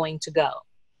funds are going to go.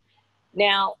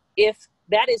 Now, if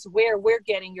that is where we're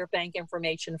getting your bank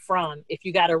information from, if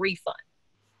you got a refund.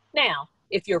 Now,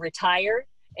 if you're retired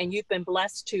and you've been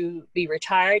blessed to be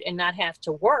retired and not have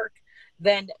to work,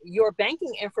 then your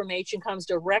banking information comes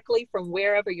directly from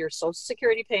wherever your Social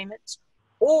Security payments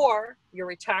or your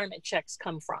retirement checks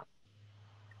come from.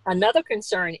 Another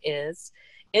concern is,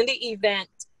 in the event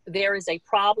there is a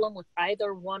problem with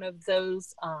either one of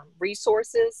those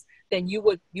resources, then you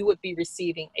would be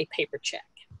receiving a paper check.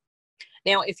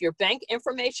 Now, if your bank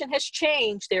information has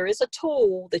changed, there is a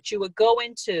tool that you would go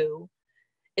into.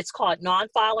 It's called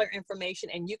non-filer information,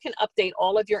 and you can update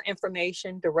all of your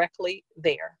information directly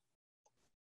there.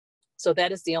 So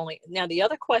that is the only. Now, the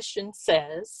other question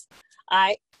says,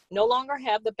 I no longer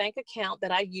have the bank account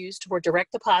that I used for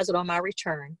direct deposit on my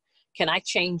return. Can I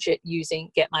change it using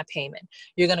Get My Payment?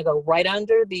 You're going to go right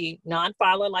under the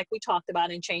non-filer like we talked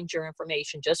about and change your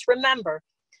information. Just remember,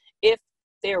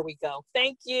 there we go.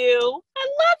 Thank you. I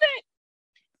love it.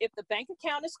 If the bank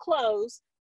account is closed,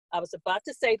 I was about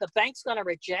to say the bank's going to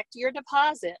reject your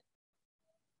deposit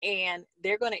and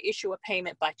they're going to issue a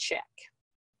payment by check.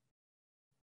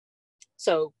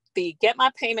 So the Get My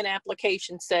Payment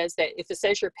application says that if it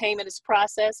says your payment is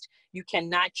processed, you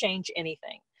cannot change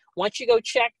anything. Once you go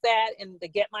check that and the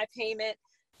Get My Payment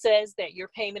says that your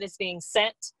payment is being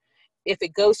sent, if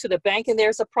it goes to the bank and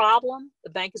there's a problem,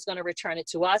 the bank is going to return it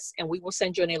to us and we will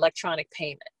send you an electronic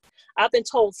payment. I've been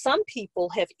told some people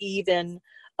have even,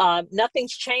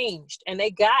 nothing's changed and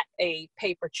they got a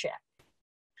paper check.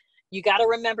 You got to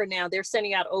remember now, they're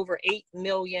sending out over 8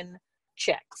 million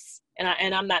checks.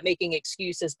 And I'm not making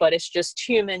excuses, but it's just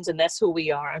humans and that's who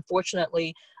we are.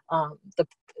 Unfortunately,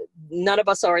 none of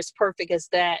us are as perfect as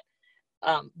that,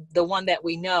 the one that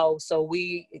we know. So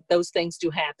those things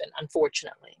do happen,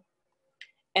 unfortunately.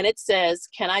 And it says,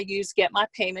 can I use Get My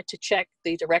Payment to check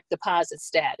the direct deposit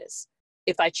status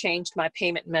if I changed my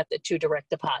payment method to direct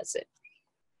deposit?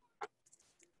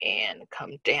 And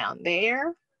come down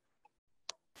there.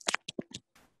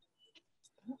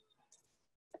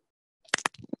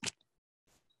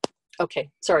 Okay,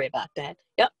 sorry about that.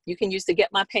 Yep, you can use the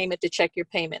Get My Payment to check your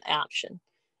payment option.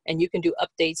 And you can do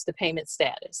updates to payment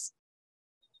status.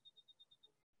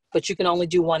 But you can only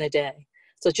do one a day.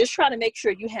 So just try to make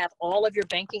sure you have all of your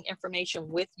banking information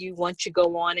with you once you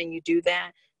go on and you do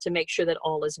that to make sure that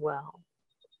all is well.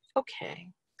 Okay.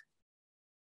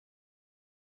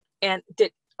 And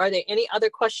are there any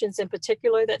other questions in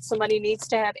particular that somebody needs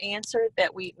to have answered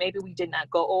that maybe we did not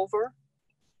go over?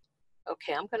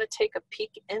 Okay, I'm going to take a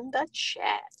peek in the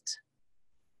chat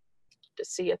to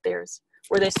see if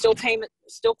were there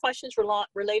still questions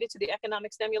related to the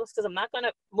economic stimulus? Because I'm not going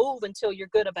to move until you're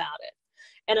good about it.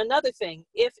 And another thing,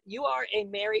 if you are a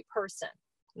married person,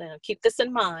 now keep this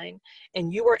in mind,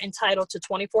 and you are entitled to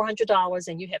 $2,400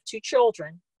 and you have 2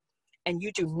 children, and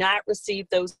you do not receive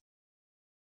those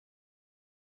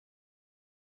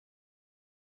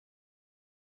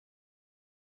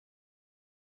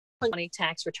 2020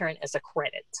 tax return as a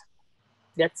credit.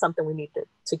 That's something we need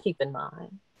to keep in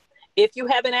mind. If you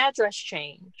have an address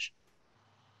change,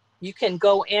 you can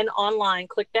go in online,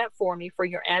 click that for me for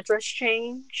your address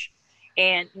change.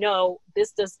 And no,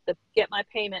 this does the get my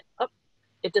payment up.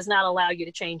 It does not allow you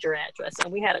to change your address.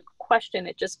 And we had a question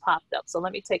that just popped up. So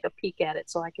let me take a peek at it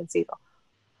so I can see the.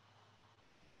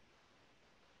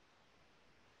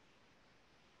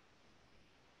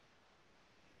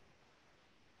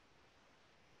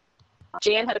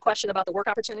 Jan had a question about the work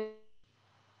opportunity.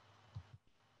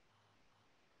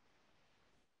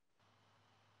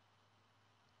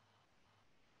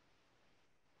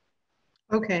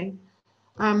 Okay.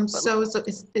 So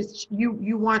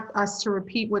you want us to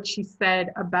repeat what she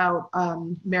said about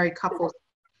married couples.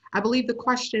 I believe the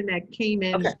question that came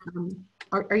in, Okay.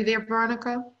 Are you there,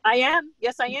 Veronica? I am.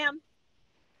 Yes, I am.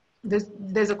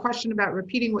 There's a question about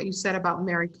repeating what you said about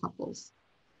married couples.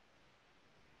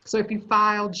 So if you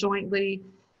file jointly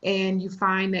and you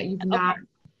find that you've not.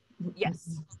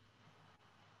 Yes.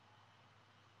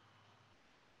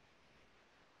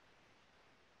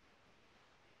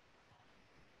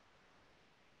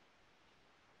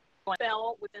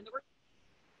 Fell within the.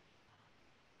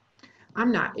 I'm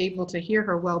not able to hear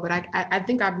her well, but I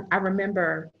think I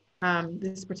remember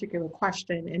this particular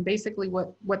question. And basically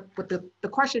what the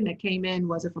question that came in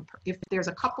was if there's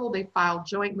a couple, they file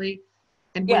jointly,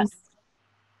 and when Yes.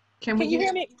 Can you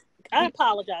hear me? I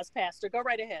apologize, Pastor. Go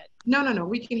right ahead. No,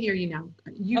 we can hear you now.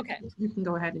 Okay. You can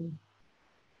go ahead and.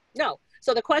 No.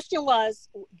 So the question was,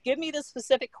 give me the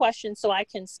specific question so I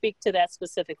can speak to that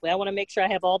specifically. I want to make sure I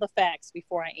have all the facts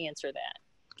before I answer that.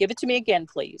 Give it to me again,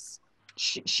 please.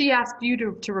 She asked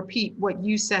you to repeat what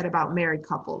you said about married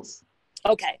couples.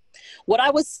 Okay. What I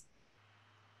was.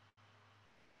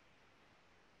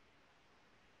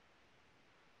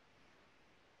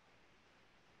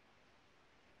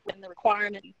 And the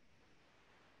requirement.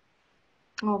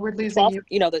 Oh, we're losing you.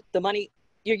 You know, the money.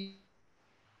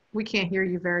 We can't hear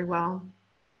you very well.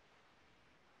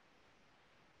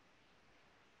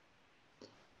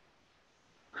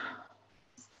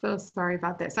 So sorry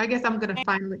about that. So I guess I'm going to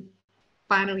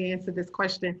finally answer this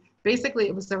question. Basically,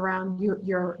 it was around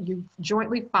you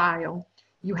jointly file,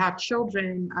 you have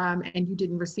children, and you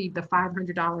didn't receive the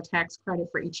 $500 tax credit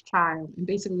for each child. And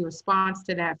basically, the response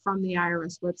to that from the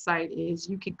IRS website is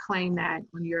you can claim that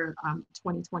on your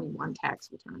 2021 tax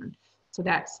return. So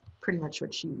that's pretty much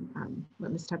what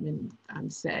what Ms. Tubman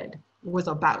said, was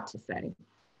about to say.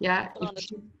 Yeah, if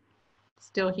she's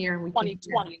still here and we can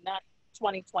 2020, not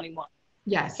 2021.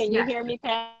 Yes. Can you hear me,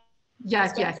 Pat?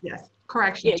 Yes.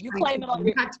 Correction. Yeah, you claim it on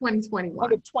your 2021. On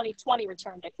your 2020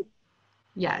 return.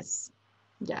 Yes.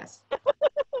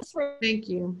 Thank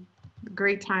you.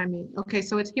 Great timing. Okay,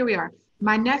 so here we are.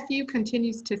 My nephew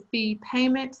continues to see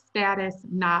payment status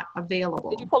not available.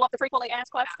 Did you pull up the frequently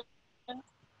asked questions?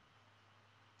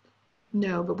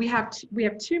 No, but we have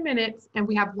 2 minutes and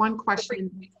we have one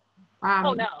question.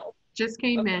 Oh no. Just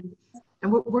came in.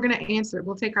 And we're going to answer.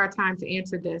 We'll take our time to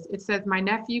answer this. It says, my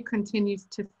nephew continues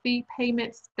to see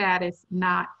payment status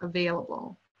not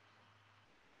available.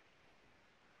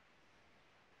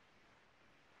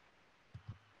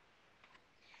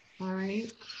 All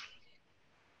right.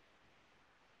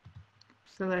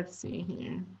 So let's see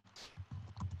here.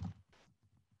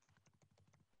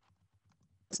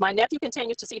 My nephew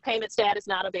continues to see payment status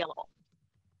not available.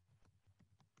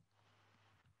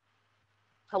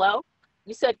 Hello?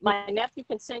 You said my nephew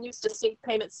continues to see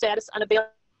payment status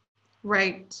unavailable.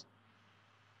 Right.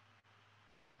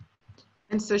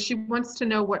 And so she wants to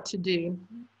know what to do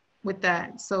with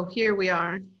that. So here we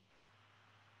are.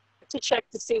 To check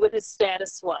to see what his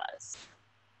status was.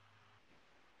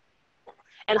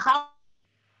 And how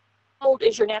old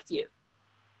is your nephew?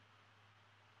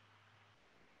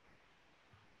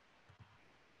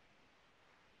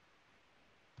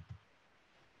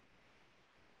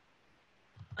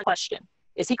 Question.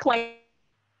 Is he claiming?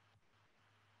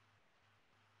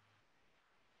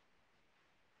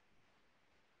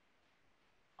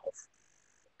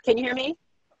 Can you hear me?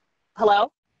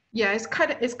 Hello? Yeah, it's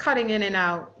cutting in and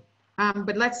out.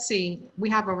 But let's see. We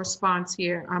have a response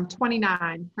here.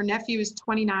 29. Her nephew is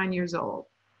 29 years old.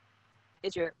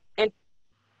 Is your and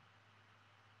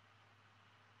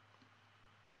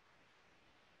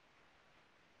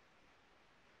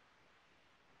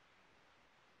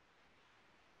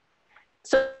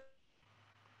so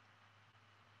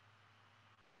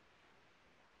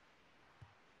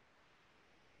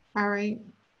All right.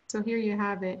 So here you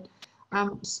have it.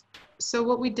 So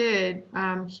what we did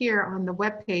here on the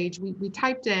web page, we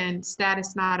typed in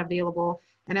status not available,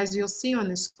 And as you'll see on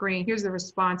the screen, here's the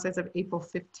response as of April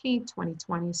 15th,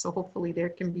 2020. So hopefully there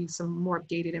can be some more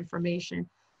updated information.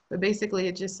 But basically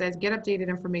it just says, get updated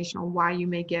information on why you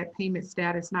may get payment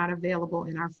status not available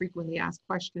in our frequently asked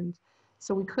questions.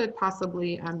 So we could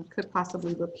possibly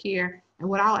look here. And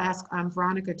what I'll ask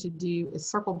Veronica to do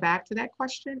is circle back to that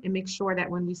question and make sure that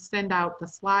when we send out the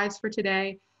slides for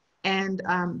today and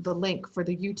the link for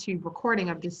the YouTube recording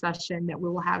of this session, that we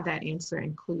will have that answer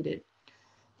included.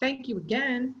 Thank you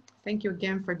again. Thank you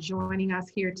again for joining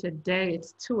us here today.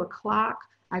 It's 2 o'clock.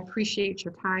 I appreciate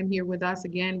your time here with us.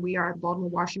 Again, we are at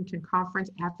Baltimore-Washington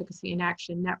Conference Advocacy and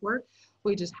Action Network.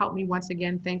 Will you just help me once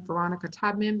again thank Veronica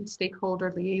Tubman,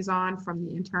 Stakeholder Liaison from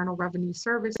the Internal Revenue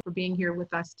Service, for being here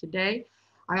with us today.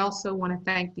 I also want to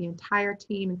thank the entire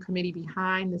team and committee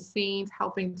behind the scenes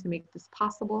helping to make this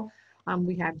possible.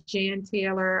 We have Jan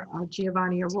Taylor,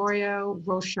 Giovanni Arroyo,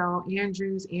 Rochelle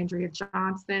Andrews, Andrea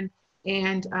Johnson,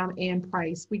 and Ann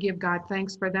Price. We give God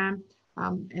thanks for them.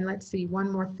 And let's see,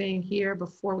 one more thing here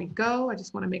before we go. I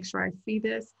just want to make sure I see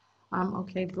this.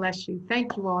 Okay, bless you.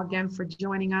 Thank you all again for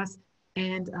joining us,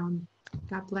 and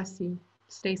God bless you.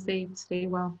 Stay safe, stay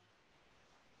well.